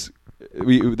 Jesus,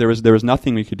 there was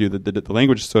nothing we could do. The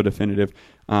language is so definitive.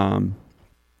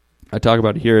 I talk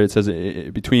about it here. It says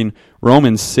between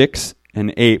Romans 6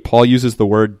 and 8, Paul uses the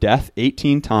word death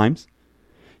 18 times.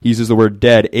 He uses the word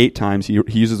dead 8 times. He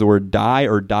uses the word die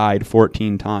or died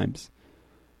 14 times.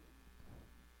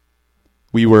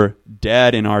 We were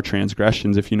dead in our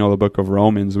transgressions. If you know the book of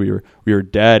Romans, we were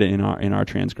dead in our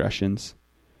transgressions.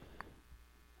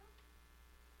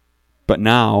 But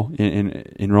now,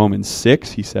 in Romans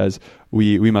 6, he says,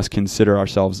 we must consider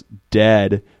ourselves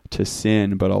dead to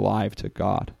sin, but alive to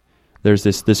God. There's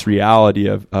this reality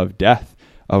of death,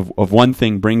 of one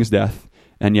thing brings death,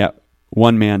 and yet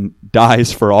one man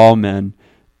dies for all men,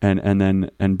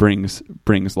 and brings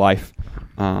life.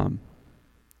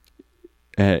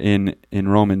 In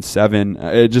Romans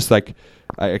 7, just like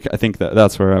I think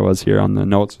that's where I was here on the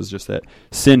notes, was just that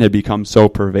sin had become so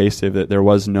pervasive that there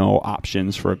was no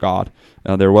options for God.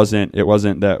 It wasn't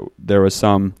that there was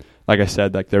some, like I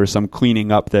said, like there was some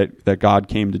cleaning up that God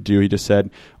came to do. He just said,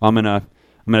 I'm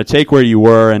gonna take where you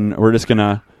were, and we're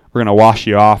gonna wash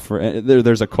you off.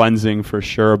 There's a cleansing for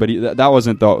sure, but that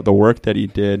wasn't the work that he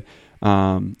did.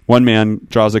 One man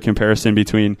draws a comparison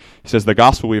between, he says, the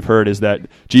gospel we've heard is that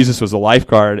Jesus was a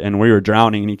lifeguard and we were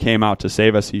drowning and he came out to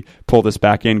save us. He pulled us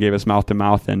back in, gave us mouth to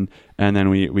mouth, and then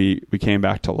we came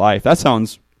back to life. That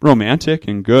sounds romantic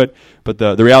and good, but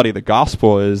the reality of the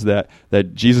gospel is that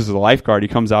Jesus is a lifeguard. He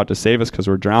comes out to save us because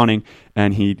we're drowning,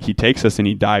 and he takes us and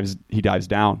he dives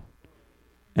down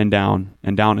and down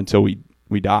and down until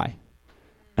we die.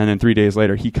 And then 3 days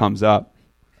later he comes up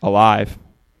alive,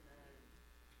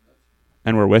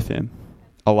 and we're with him,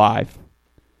 alive.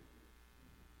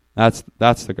 That's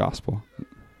the gospel.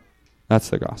 That's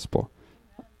the gospel.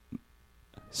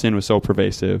 Sin was so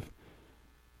pervasive.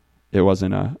 It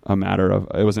wasn't a matter of,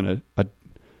 it wasn't a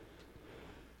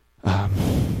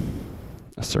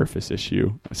surface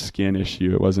issue, a skin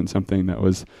issue. It wasn't something that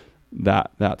was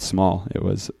that small. It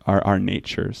was our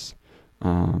natures,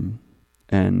 and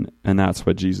that's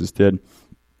what Jesus did.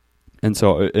 And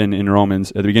so in Romans,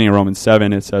 at the beginning of Romans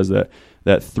 7, it says that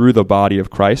through the body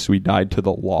of Christ we died to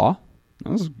the law.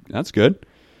 That's good.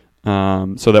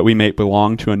 So that we may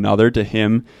belong to another, to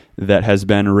him that has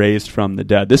been raised from the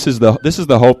dead. This is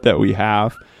the hope that we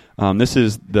have. This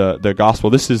is the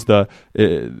gospel. This is the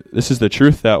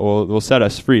truth that will set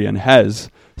us free, and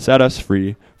has set us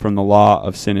free from the law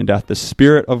of sin and death. The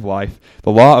Spirit of life,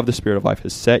 the law of the Spirit of life,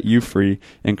 has set you free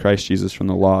in Christ Jesus from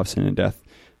the law of sin and death.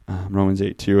 Romans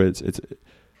 8:2.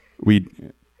 We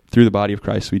through the body of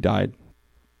Christ we died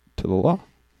to the law.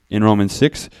 In Romans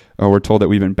 6, we're told that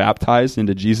we've been baptized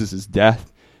into Jesus'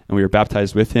 death, and we were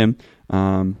baptized with him,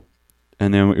 and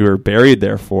then we were buried,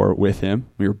 therefore, with him.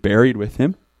 We were buried with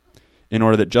him, in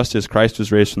order that just as Christ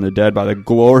was raised from the dead by the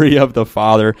glory of the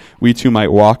Father, we too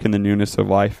might walk in the newness of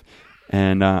life.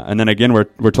 And then again,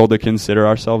 we're told to consider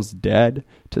ourselves dead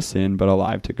to sin, but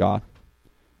alive to God.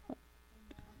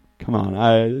 Come on,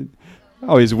 I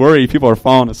always worry people are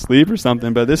falling asleep or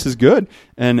something, but this is good,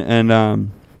 and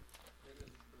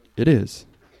it is,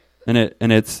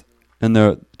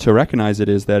 to recognize it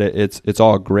is that it's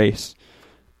all grace.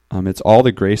 It's all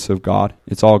the grace of God.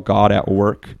 It's all God at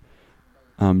work,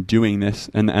 doing this,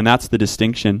 and that's the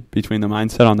distinction between the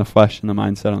mindset on the flesh and the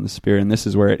mindset on the Spirit. And this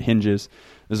is where it hinges.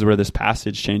 This is where this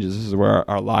passage changes. This is where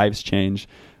our lives change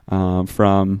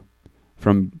from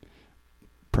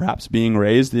perhaps being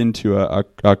raised into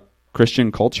a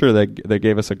Christian culture that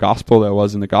gave us a gospel that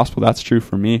wasn't the gospel. That's true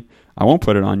for me. I won't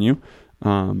put it on you.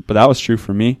 But that was true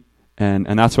for me, and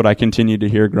that's what I continued to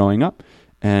hear growing up,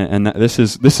 and this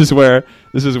is where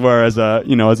as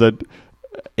a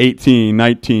 18,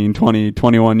 19, 20,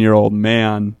 21-year-old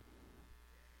man,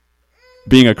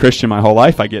 being a Christian my whole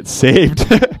life, I get saved.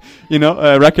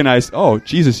 I recognize,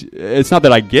 Jesus. It's not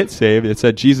that I get saved; it's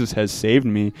that Jesus has saved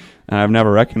me, and I've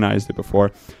never recognized it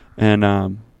before,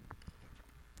 and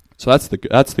so that's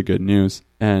the good news,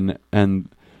 and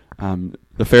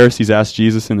the Pharisees asked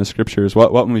Jesus in the scriptures,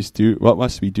 what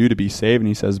must we do to be saved? And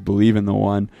he says, believe in the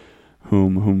one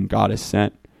whom God has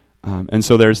sent. And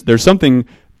so there's something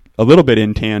a little bit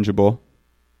intangible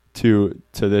to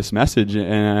this message,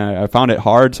 and I found it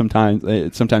hard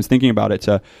sometimes thinking about it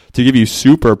to give you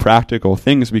super practical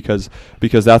things because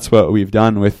that's what we've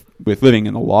done with living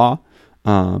in the law.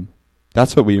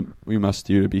 That's what we must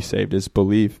do to be saved, is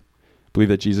believe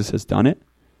that Jesus has done it.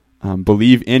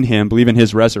 Believe in him, believe in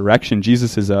his resurrection.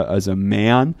 Jesus is a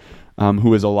man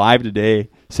who is alive today,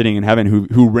 sitting in heaven,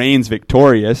 who reigns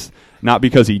victorious, not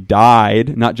because he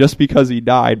died, not just because he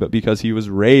died, but because he was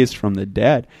raised from the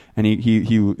dead, and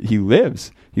he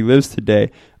lives. He lives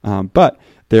today. But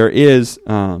there is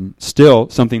still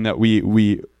something that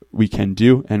we can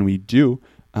do, and we do,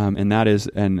 and that is,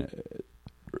 and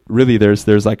really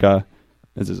there's like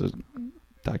this is a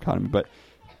dichotomy, but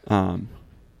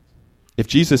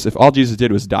if all Jesus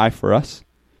did was die for us,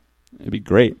 it'd be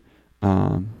great.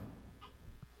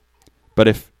 But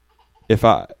if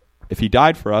he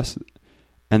died for us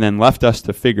and then left us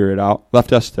to figure it out,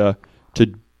 left us to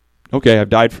okay, I've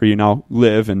died for you, now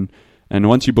live, and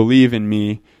once you believe in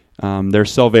me,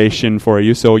 there's salvation for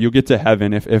you, so you'll get to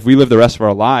heaven. If we live the rest of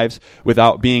our lives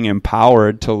without being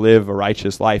empowered to live a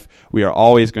righteous life, we are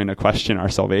always going to question our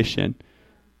salvation.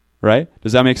 Right?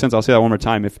 Does that make sense? I'll say that one more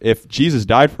time. If Jesus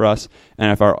died for us,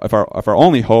 and if our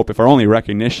only hope, if our only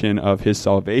recognition of his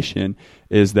salvation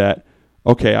is that,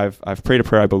 okay, I've prayed a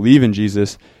prayer, I believe in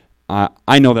Jesus,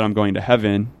 I know that I'm going to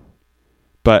heaven,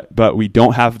 but we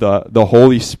don't have the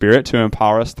Holy Spirit to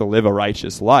empower us to live a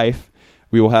righteous life,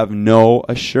 we will have no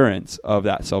assurance of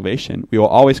that salvation. We will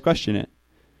always question it.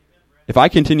 If I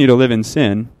continue to live in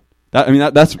sin,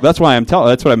 that's why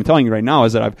that's what I'm telling you right now,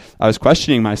 is that I was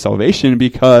questioning my salvation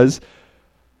because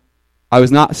I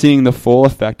was not seeing the full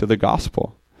effect of the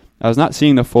gospel. I was not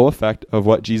seeing the full effect of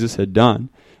what Jesus had done,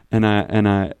 and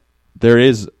there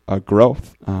is a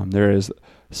growth. There is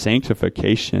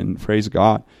sanctification. Praise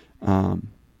God.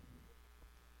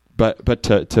 But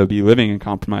to be living in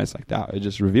compromise like that, it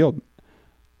just revealed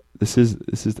this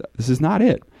is not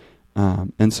it.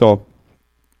 And so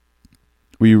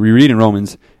we read in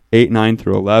Romans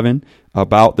 8:9-11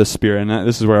 about the Spirit, and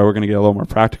this is where we're going to get a little more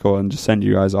practical and just send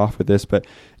you guys off with this. But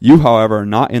you, however, are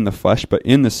not in the flesh, but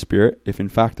in the Spirit, if in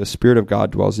fact the Spirit of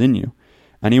God dwells in you.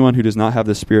 Anyone who does not have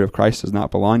the Spirit of Christ does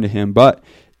not belong to him. But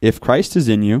if Christ is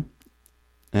in you,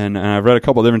 and I've read a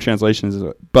couple different translations,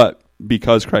 but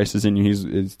because Christ is in you,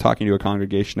 he's talking to a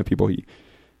congregation of people he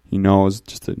knows,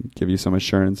 just to give you some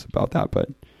assurance about that, but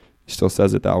he still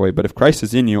says it that way. But if Christ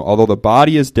is in you, although the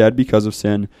body is dead because of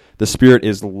sin, the Spirit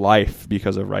is life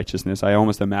because of righteousness. I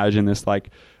almost imagine this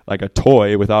like a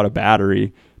toy without a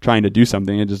battery trying to do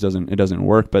something. It just doesn't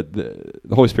work. But the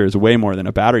Holy Spirit is way more than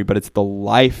a battery, but it's the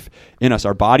life in us.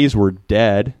 Our bodies were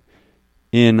dead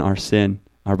in our sin.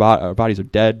 Our bodies are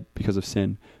dead because of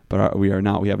sin, but we have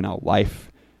now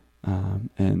life,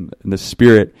 and the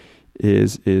Spirit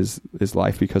is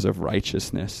life because of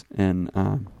righteousness. And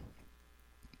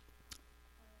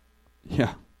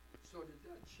yeah. So did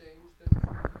that change then?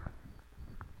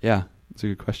 Yeah, that's a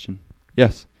good question.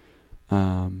 Yes,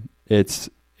 it's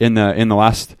in the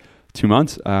last 2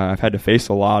 months. I've had to face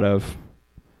a lot of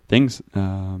things,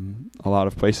 a lot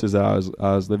of places that I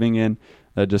was living in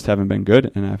that just haven't been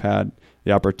good, and I've had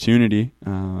the opportunity,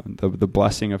 the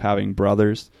blessing of having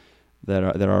brothers that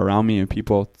are around me and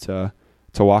people to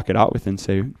walk it out with and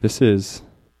say, this is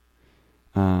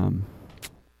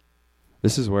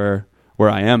where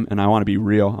I am, and I want to be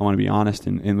real. I want to be honest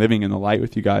and living in the light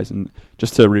with you guys, and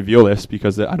just to reveal this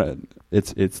because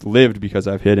it's lived because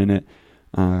I've hidden it.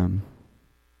 And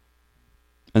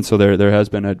so there has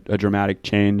been a dramatic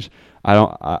change.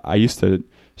 I used to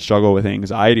struggle with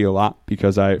anxiety a lot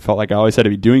because I felt like I always had to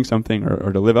be doing something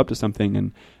or to live up to something,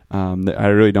 and I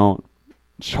really don't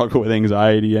struggle with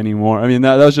anxiety anymore. I mean,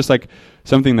 that was just like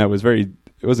something that was it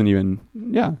wasn't even,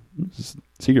 it was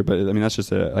secret, but I mean, that's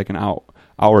just an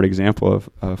outward example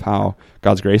of how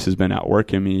God's grace has been at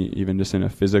work in me, even just there's a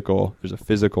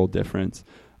physical difference.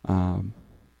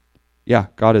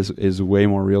 God is way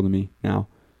more real to me now.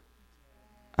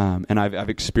 And I've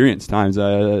experienced times,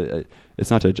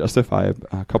 it's not to justify,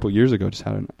 a couple of years ago, just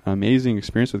had an amazing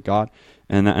experience with God.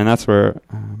 And that's where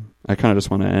I kind of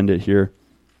just want to end it here.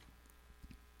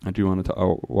 I do want to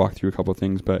walk through a couple of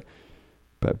things, but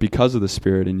because of the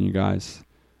Spirit in you guys,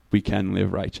 we can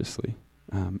live righteously.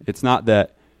 It's not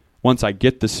that once I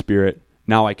get the Spirit,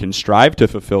 now I can strive to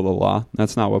fulfill the law.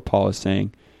 That's not what Paul is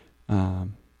saying.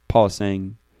 Paul is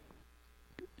saying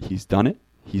he's done it.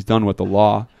 He's done what the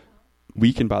law,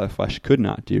 weakened by the flesh, could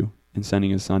not do in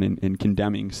sending his Son and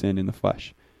condemning sin in the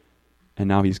flesh. And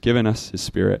now he's given us his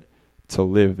Spirit to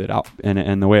live it out.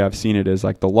 And the way I've seen it is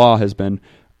like the law has been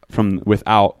from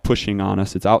without pushing on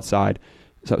us. It's outside,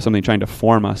 something trying to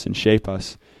form us and shape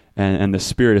us. And the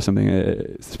Spirit is something,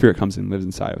 the Spirit comes and lives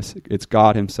inside of us. It's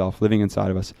God himself living inside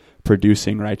of us,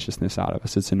 producing righteousness out of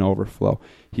us. It's an overflow.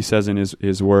 He says in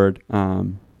his word,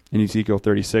 in Ezekiel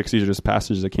 36, these are just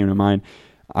passages that came to mind,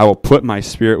 I will put my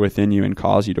Spirit within you and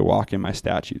cause you to walk in my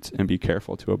statutes and be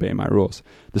careful to obey my rules.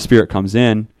 The Spirit comes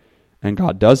in, and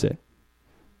God does it.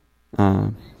 Do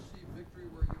you see victory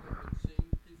where you have been seeing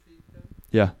defeat them?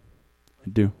 Yeah, I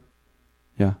do.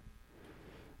 Yeah.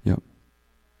 Yep.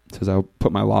 It says I'll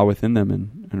put my law within them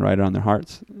and write it on their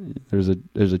hearts. There's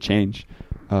a change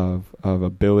of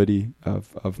ability,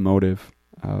 of motive,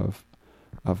 of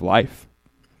life.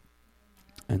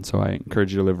 And so I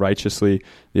encourage you to live righteously.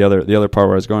 The other part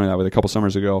where I was going to that with a couple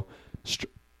summers ago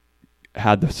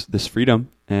had this freedom,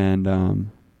 and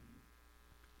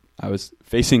I was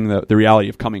facing the reality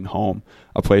of coming home,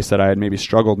 a place that I had maybe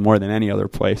struggled more than any other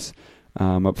place,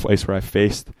 a place where I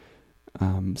faced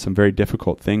some very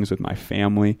difficult things with my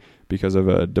family because of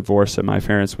a divorce that my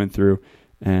parents went through.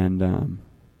 And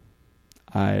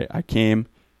I came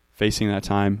facing that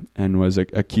time and was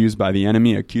accused by the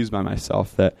enemy, accused by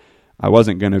myself that I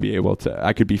wasn't going to be able to.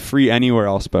 I could be free anywhere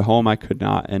else, but home I could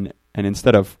not. And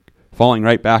instead of falling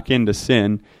right back into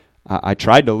sin, I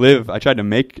tried to live. I tried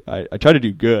to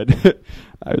do good.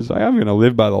 I was like, I'm going to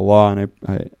live by the law, and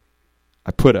I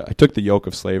took the yoke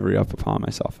of slavery up upon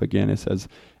myself. Again, it says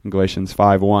in Galatians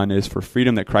 5:1, "It is for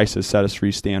freedom that Christ has set us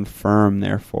free. Stand firm,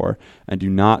 therefore, and do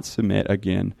not submit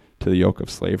again to the yoke of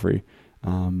slavery."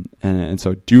 And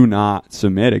so, do not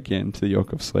submit again to the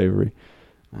yoke of slavery.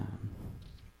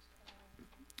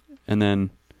 And then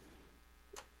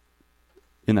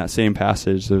in that same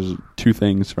passage, there's two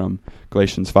things from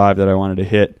Galatians 5 that I wanted to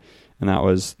hit, and that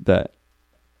was that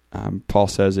Paul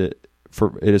says it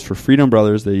is for freedom,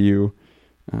 brothers, that you.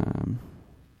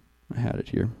 I had it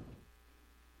here.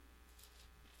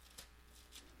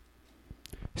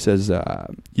 He says,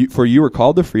 "For you were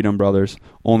called to freedom, brothers.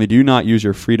 Only do not use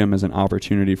your freedom as an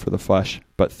opportunity for the flesh,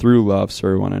 but through love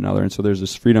serve one another." And so there's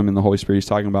this freedom in the Holy Spirit. He's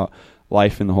talking about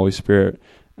life in the Holy Spirit.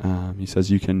 He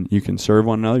says you can serve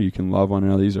one another, you can love one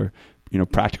another. These are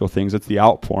practical things. It's the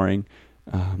outpouring.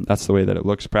 That's the way that it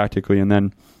looks practically. And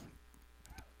then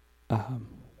in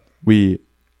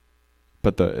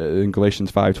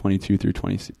Galatians 5:22 through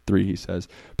 23, he says,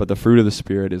 "But the fruit of the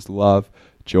Spirit is love,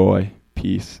 joy,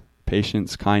 peace,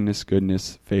 patience, kindness,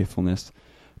 goodness, faithfulness,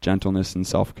 gentleness, and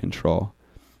self-control.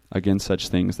 Against such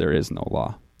things there is no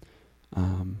law."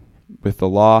 With the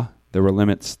law, there were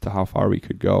limits to how far we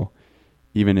could go,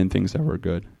 even in things that were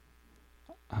good.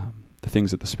 The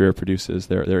things that the Spirit produces,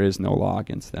 there is no law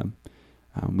against them.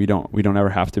 We don't ever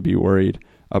have to be worried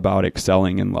about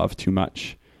excelling in love too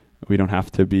much. We don't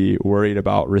have to be worried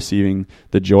about receiving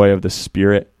the joy of the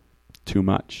Spirit too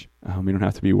much. We don't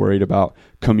have to be worried about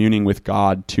communing with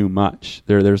God too much.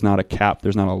 There's not a cap.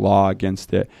 There's not a law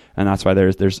against it, and that's why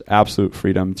there's absolute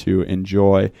freedom to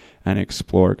enjoy and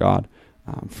explore God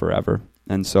forever.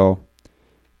 And so,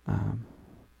 I'll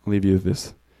leave you with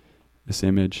this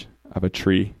image of a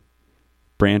tree,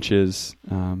 branches.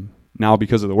 Now,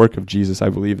 because of the work of Jesus, I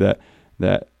believe that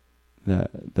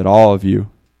all of you,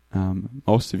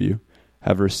 most of you,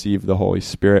 have received the Holy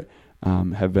Spirit,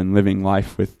 have been living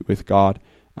life with God,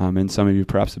 and some of you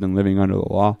perhaps have been living under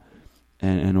the law.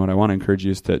 And what I want to encourage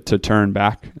you is to turn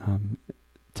back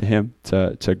to Him,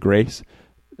 to grace.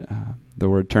 The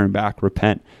word "turn back,"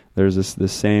 repent. There's the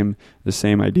same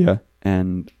idea.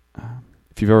 And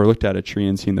if you've ever looked at a tree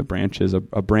and seen the branches, a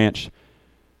branch,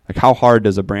 like how hard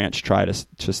does a branch try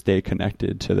to stay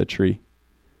connected to the tree?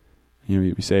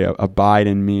 We say, "Abide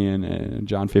in me," and in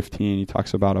John 15, he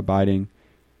talks about abiding.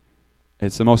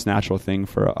 It's the most natural thing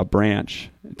for a branch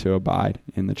to abide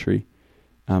in the tree.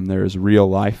 There is real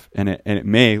life, and it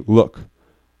may look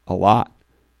a lot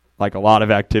like a lot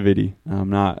of activity. I'm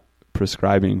not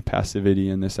prescribing passivity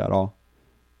in this at all.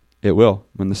 It will.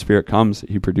 When the Spirit comes,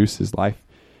 He produces life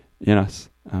in us,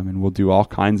 and we'll do all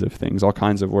kinds of things, all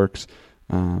kinds of works.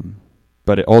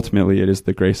 But ultimately, it is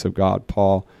the grace of God.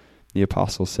 Paul, the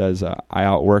apostle, says, "I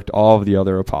outworked all of the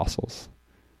other apostles,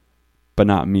 but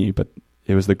not me, but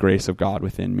it was the grace of God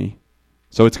within me."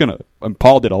 So and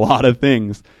Paul did a lot of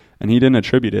things, and he didn't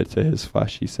attribute it to his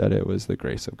flesh. He said it was the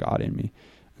grace of God in me.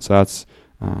 So that's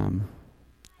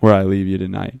where I leave you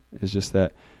tonight, is just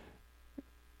that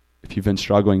if you've been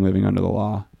struggling living under the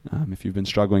law, if you've been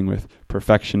struggling with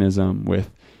perfectionism, with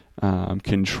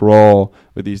control,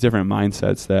 with these different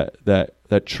mindsets,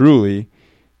 that truly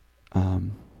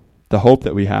the hope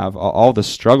that we have, all the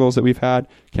struggles that we've had,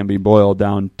 can be boiled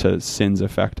down to sin's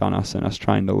effect on us and us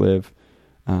trying to live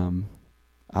out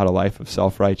a life of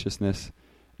self-righteousness.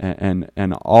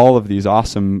 And all of these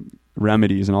awesome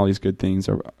remedies and all these good things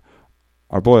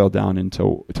are boiled down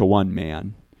into one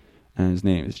man, and his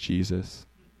name is Jesus.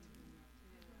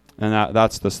 And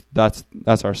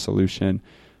that's our solution,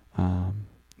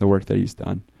 the work that he's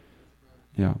done.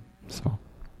 Yeah, so.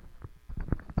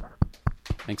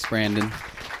 Thanks, Brandon.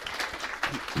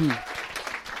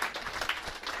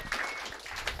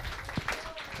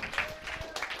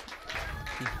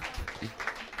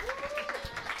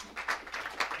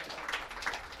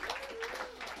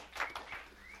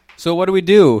 So what do we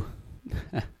do?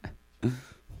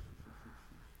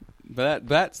 But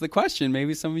that's the question.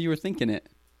 Maybe some of you are thinking it.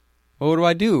 Well, what do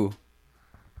I do?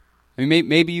 I mean,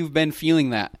 maybe you've been feeling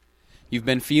that. You've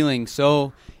been feeling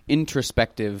so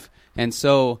introspective and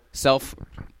so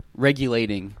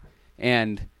self-regulating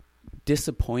and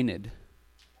disappointed.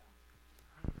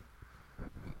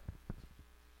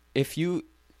 If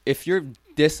you're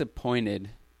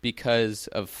disappointed because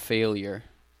of failure,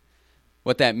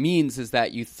 what that means is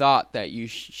that you thought that you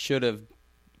should have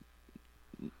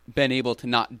been able to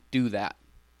not do that.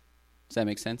 Does that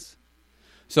make sense?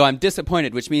 So I'm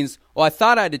disappointed, which means, well, I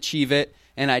thought I'd achieve it,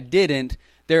 and I didn't,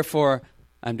 therefore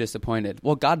I'm disappointed.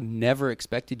 Well, God never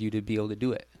expected you to be able to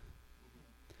do it.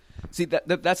 See,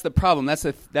 that's the problem. That's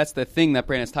the thing that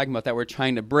Brandon's talking about that we're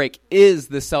trying to break, is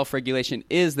the self-regulation,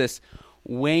 is this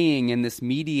weighing and this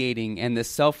mediating and this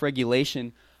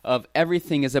self-regulation of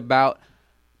everything is about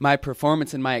my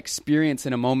performance and my experience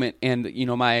in a moment, and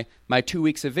my 2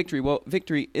 weeks of victory. Well,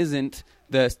 victory isn't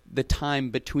the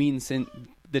time between sin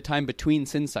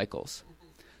cycles.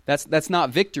 That's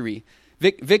not victory.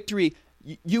 Victory,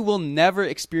 you will never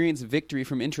experience victory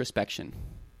from introspection,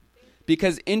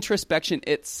 because introspection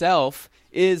itself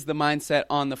is the mindset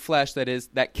on the flesh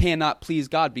that cannot please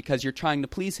God because you're trying to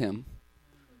please Him.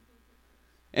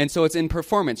 And so it's in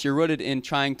performance. You're rooted in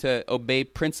trying to obey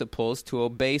principles, to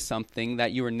obey something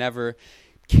that you were never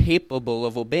capable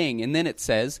of obeying. And then it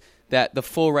says that the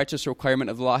full righteous requirement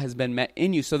of the law has been met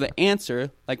in you. So the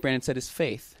answer, like Brandon said, is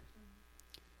faith.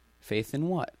 Faith in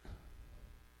what?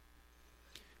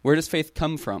 Where does faith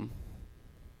come from?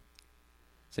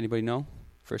 Does anybody know?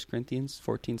 1 Corinthians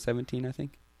 14:17, I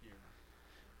think.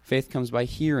 Faith comes by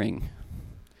hearing.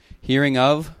 Hearing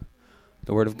of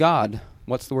the Word of God.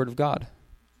 What's the Word of God?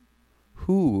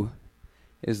 Who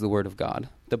is the Word of God?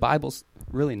 The Bible's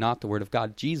really not the Word of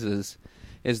God. Jesus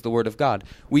is the Word of God.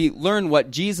 We learn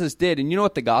what Jesus did, and you know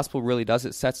what the gospel really does?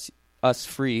 It sets us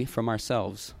free from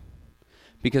ourselves.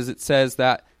 Because it says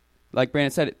that, like Brandon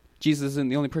said, Jesus isn't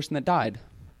the only person that died.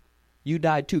 You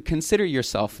died too. Consider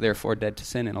yourself, therefore, dead to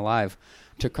sin and alive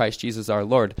to Christ Jesus our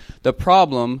Lord. The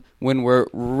problem when we're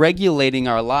regulating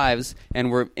our lives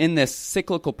and we're in this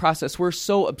cyclical process, we're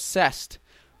so obsessed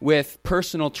with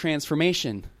personal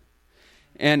transformation.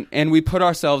 And we put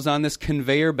ourselves on this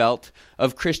conveyor belt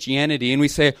of Christianity, and we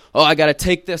say, oh, I got to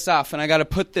take this off, and I got to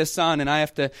put this on, and I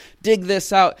have to dig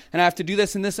this out, and I have to do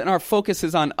this and this, and our focus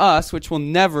is on us, which will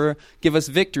never give us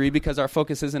victory because our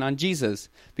focus isn't on Jesus.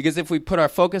 Because if we put our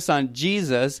focus on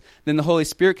Jesus, then the Holy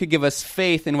Spirit could give us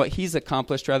faith in what He's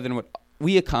accomplished rather than what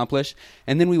we accomplish,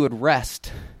 and then we would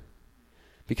rest.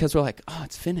 Because we're like, oh,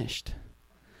 it's finished.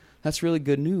 That's really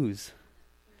good news.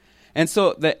 And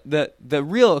so the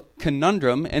real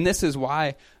conundrum, and this is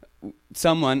why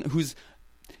someone who's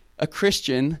a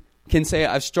Christian can say,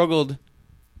 I've struggled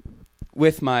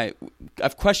with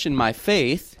I've questioned my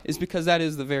faith, is because that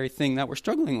is the very thing that we're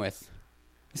struggling with,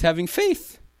 is having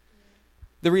faith.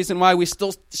 The reason why we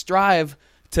still strive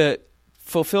to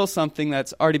fulfill something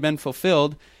that's already been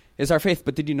fulfilled is our faith.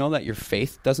 But did you know that your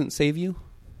faith doesn't save you?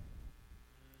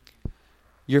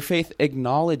 Your faith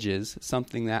acknowledges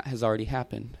something that has already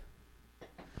happened.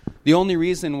 The only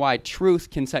reason why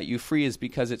truth can set you free is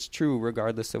because it's true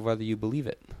regardless of whether you believe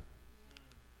it.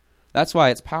 That's why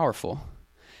it's powerful.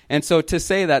 And so to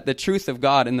say that the truth of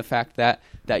God and the fact that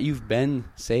you've been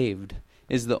saved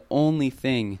is the only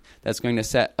thing that's going to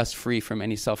set us free from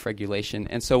any self-regulation.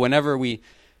 And so whenever we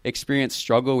experience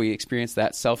struggle, we experience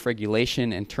that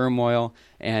self-regulation and turmoil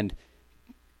and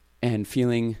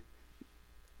feeling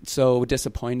so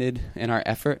disappointed in our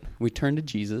effort, we turn to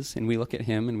Jesus and we look at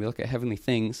Him and we look at heavenly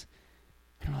things,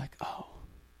 and we're like, oh,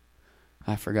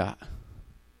 I forgot.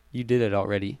 You did it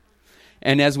already.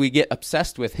 And as we get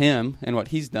obsessed with Him and what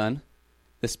He's done,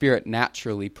 the Spirit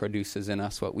naturally produces in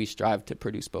us what we strive to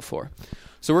produce before.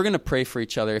 So we're going to pray for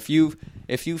each other. If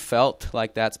you felt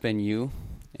like that's been you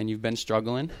and you've been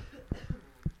struggling,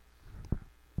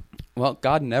 well,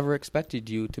 God never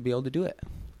expected you to be able to do it.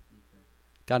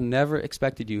 God never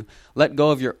expected you. Let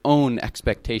go of your own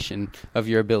expectation of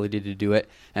your ability to do it,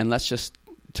 and let's just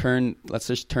turn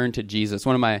to Jesus.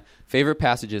 One of my favorite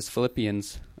passages,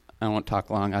 Philippians I won't talk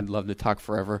long. I'd love to talk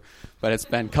forever, but it's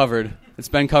been covered. It's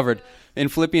been covered. In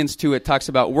Philippians 2, it talks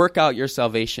about work out your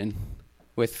salvation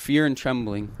with fear and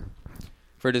trembling.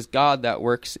 For it is God that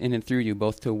works in and through you,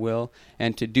 both to will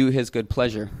and to do his good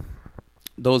pleasure.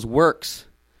 Those works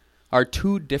are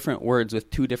two different words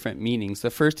with two different meanings. The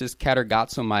first is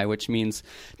katergatsomai, which means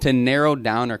to narrow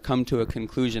down or come to a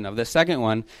conclusion of. The second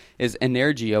one is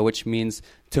energio, which means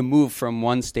to move from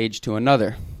one stage to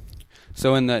another.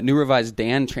 So in the New Revised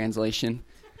Dan translation,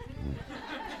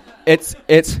 it's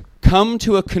come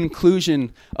to a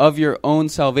conclusion of your own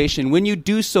salvation. When you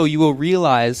do so, you will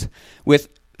realize with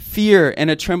fear and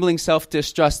a trembling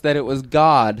self-distrust that it was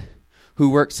God who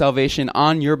worked salvation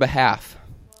on your behalf.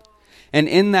 And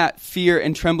in that fear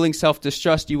and trembling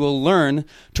self-distrust, you will learn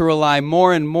to rely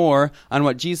more and more on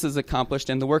what Jesus accomplished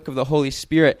and the work of the Holy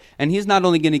Spirit. And he's not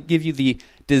only going to give you the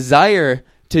desire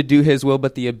to do his will,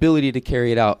 but the ability to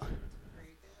carry it out.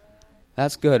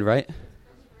 That's good, right?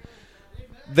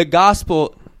 The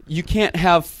gospel, you can't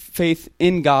have faith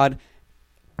in God.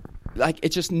 Like, it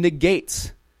just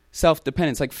negates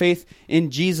self-dependence. Like faith in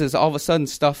Jesus, all of a sudden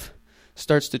stuff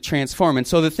starts to transform. And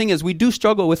so the thing is, we do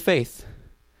struggle with faith.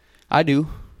 I do.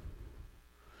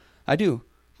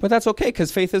 But that's okay,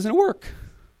 because faith isn't work.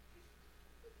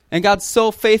 And God's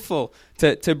so faithful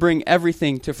to bring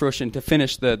everything to fruition, to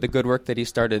finish the good work that he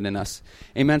started in us.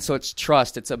 Amen. So it's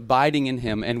trust. It's abiding in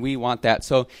him, and we want that.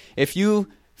 So if you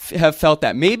have felt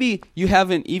that, maybe you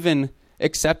haven't even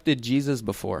accepted Jesus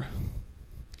before.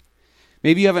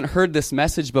 Maybe you haven't heard this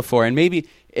message before, and maybe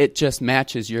it just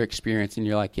matches your experience, and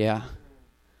you're like, yeah,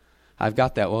 I've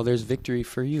got that. Well, there's victory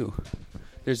for you.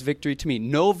 There's victory to me.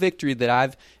 No victory that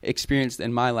I've experienced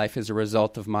in my life is a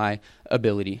result of my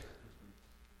ability.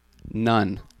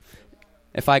 None.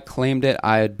 If I claimed it,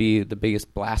 I would be the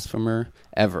biggest blasphemer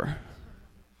ever.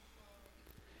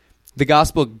 The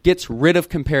gospel gets rid of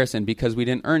comparison because we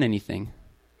didn't earn anything.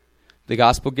 The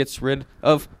gospel gets rid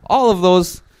of all of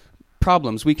those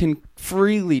problems. We can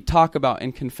freely talk about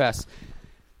and confess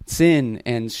sin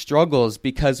and struggles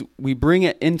because we bring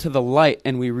it into the light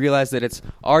and we realize that it's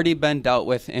already been dealt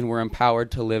with and we're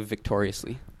empowered to live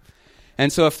victoriously.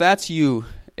 And so if that's you,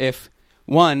 if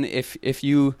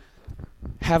you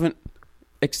haven't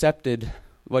accepted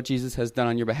what Jesus has done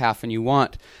on your behalf and you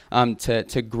want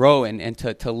to grow and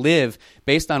to live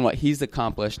based on what he's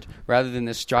accomplished rather than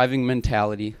this striving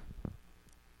mentality,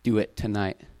 do it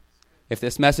tonight. If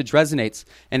this message resonates,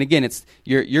 and again, it's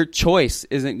your choice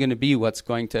isn't going to be what's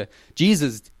going to.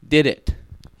 Jesus did it.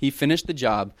 He finished the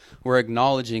job. We're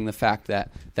acknowledging the fact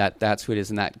that that's who it is,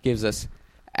 and that gives us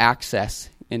access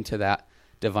into that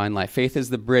divine life. Faith is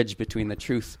the bridge between the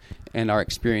truth and our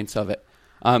experience of it.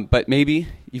 But maybe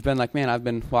you've been like, man, I've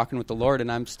been walking with the Lord, and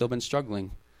I've still been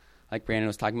struggling. Like Brandon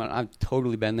was talking about, I've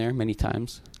totally been there many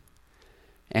times.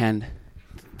 And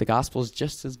the gospel is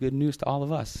just as good news to all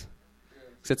of us.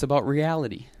 Because it's about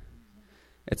reality.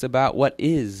 It's about what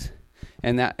is,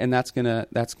 and that's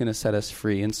gonna set us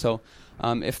free. And so,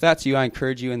 if that's you, I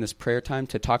encourage you in this prayer time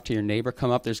to talk to your neighbor.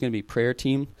 Come up. There's going to be prayer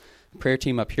team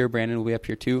up here. Brandon will be up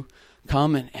here too.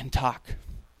 Come and talk.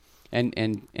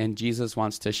 And Jesus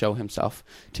wants to show himself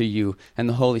to you, and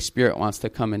the Holy Spirit wants to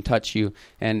come and touch you,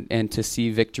 and to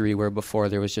see victory where before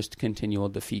there was just continual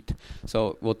defeat.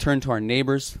 So we'll turn to our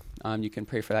neighbors. You can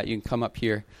pray for that. You can come up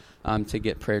here to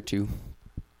get prayer too.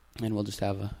 And we'll just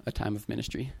have a time of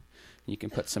ministry. You can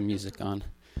put some music on,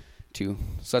 too.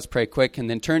 So let's pray quick, and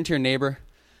then turn to your neighbor.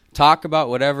 Talk about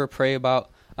whatever, pray about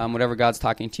whatever God's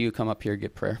talking to you. Come up here,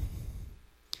 get prayer.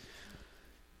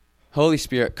 Holy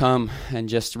Spirit, come and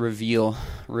just reveal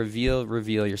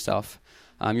yourself.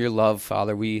 Your love,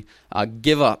 Father. We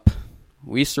give up.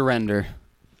 We surrender.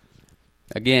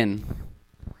 Again,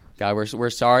 God, we're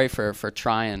sorry for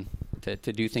trying to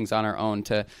do things on our own,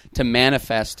 to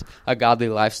manifest a godly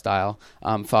lifestyle,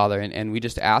 Father. And we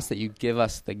just ask that you give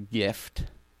us the gift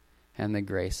and the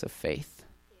grace of faith.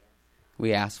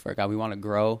 We ask for it, God. We want to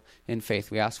grow in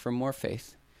faith. We ask for more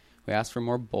faith. We ask for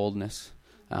more boldness.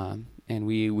 And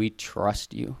we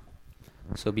trust you.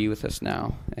 So be with us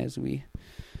now as we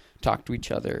talk to each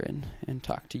other and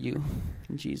talk to you.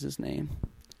 In Jesus' name,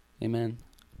 amen.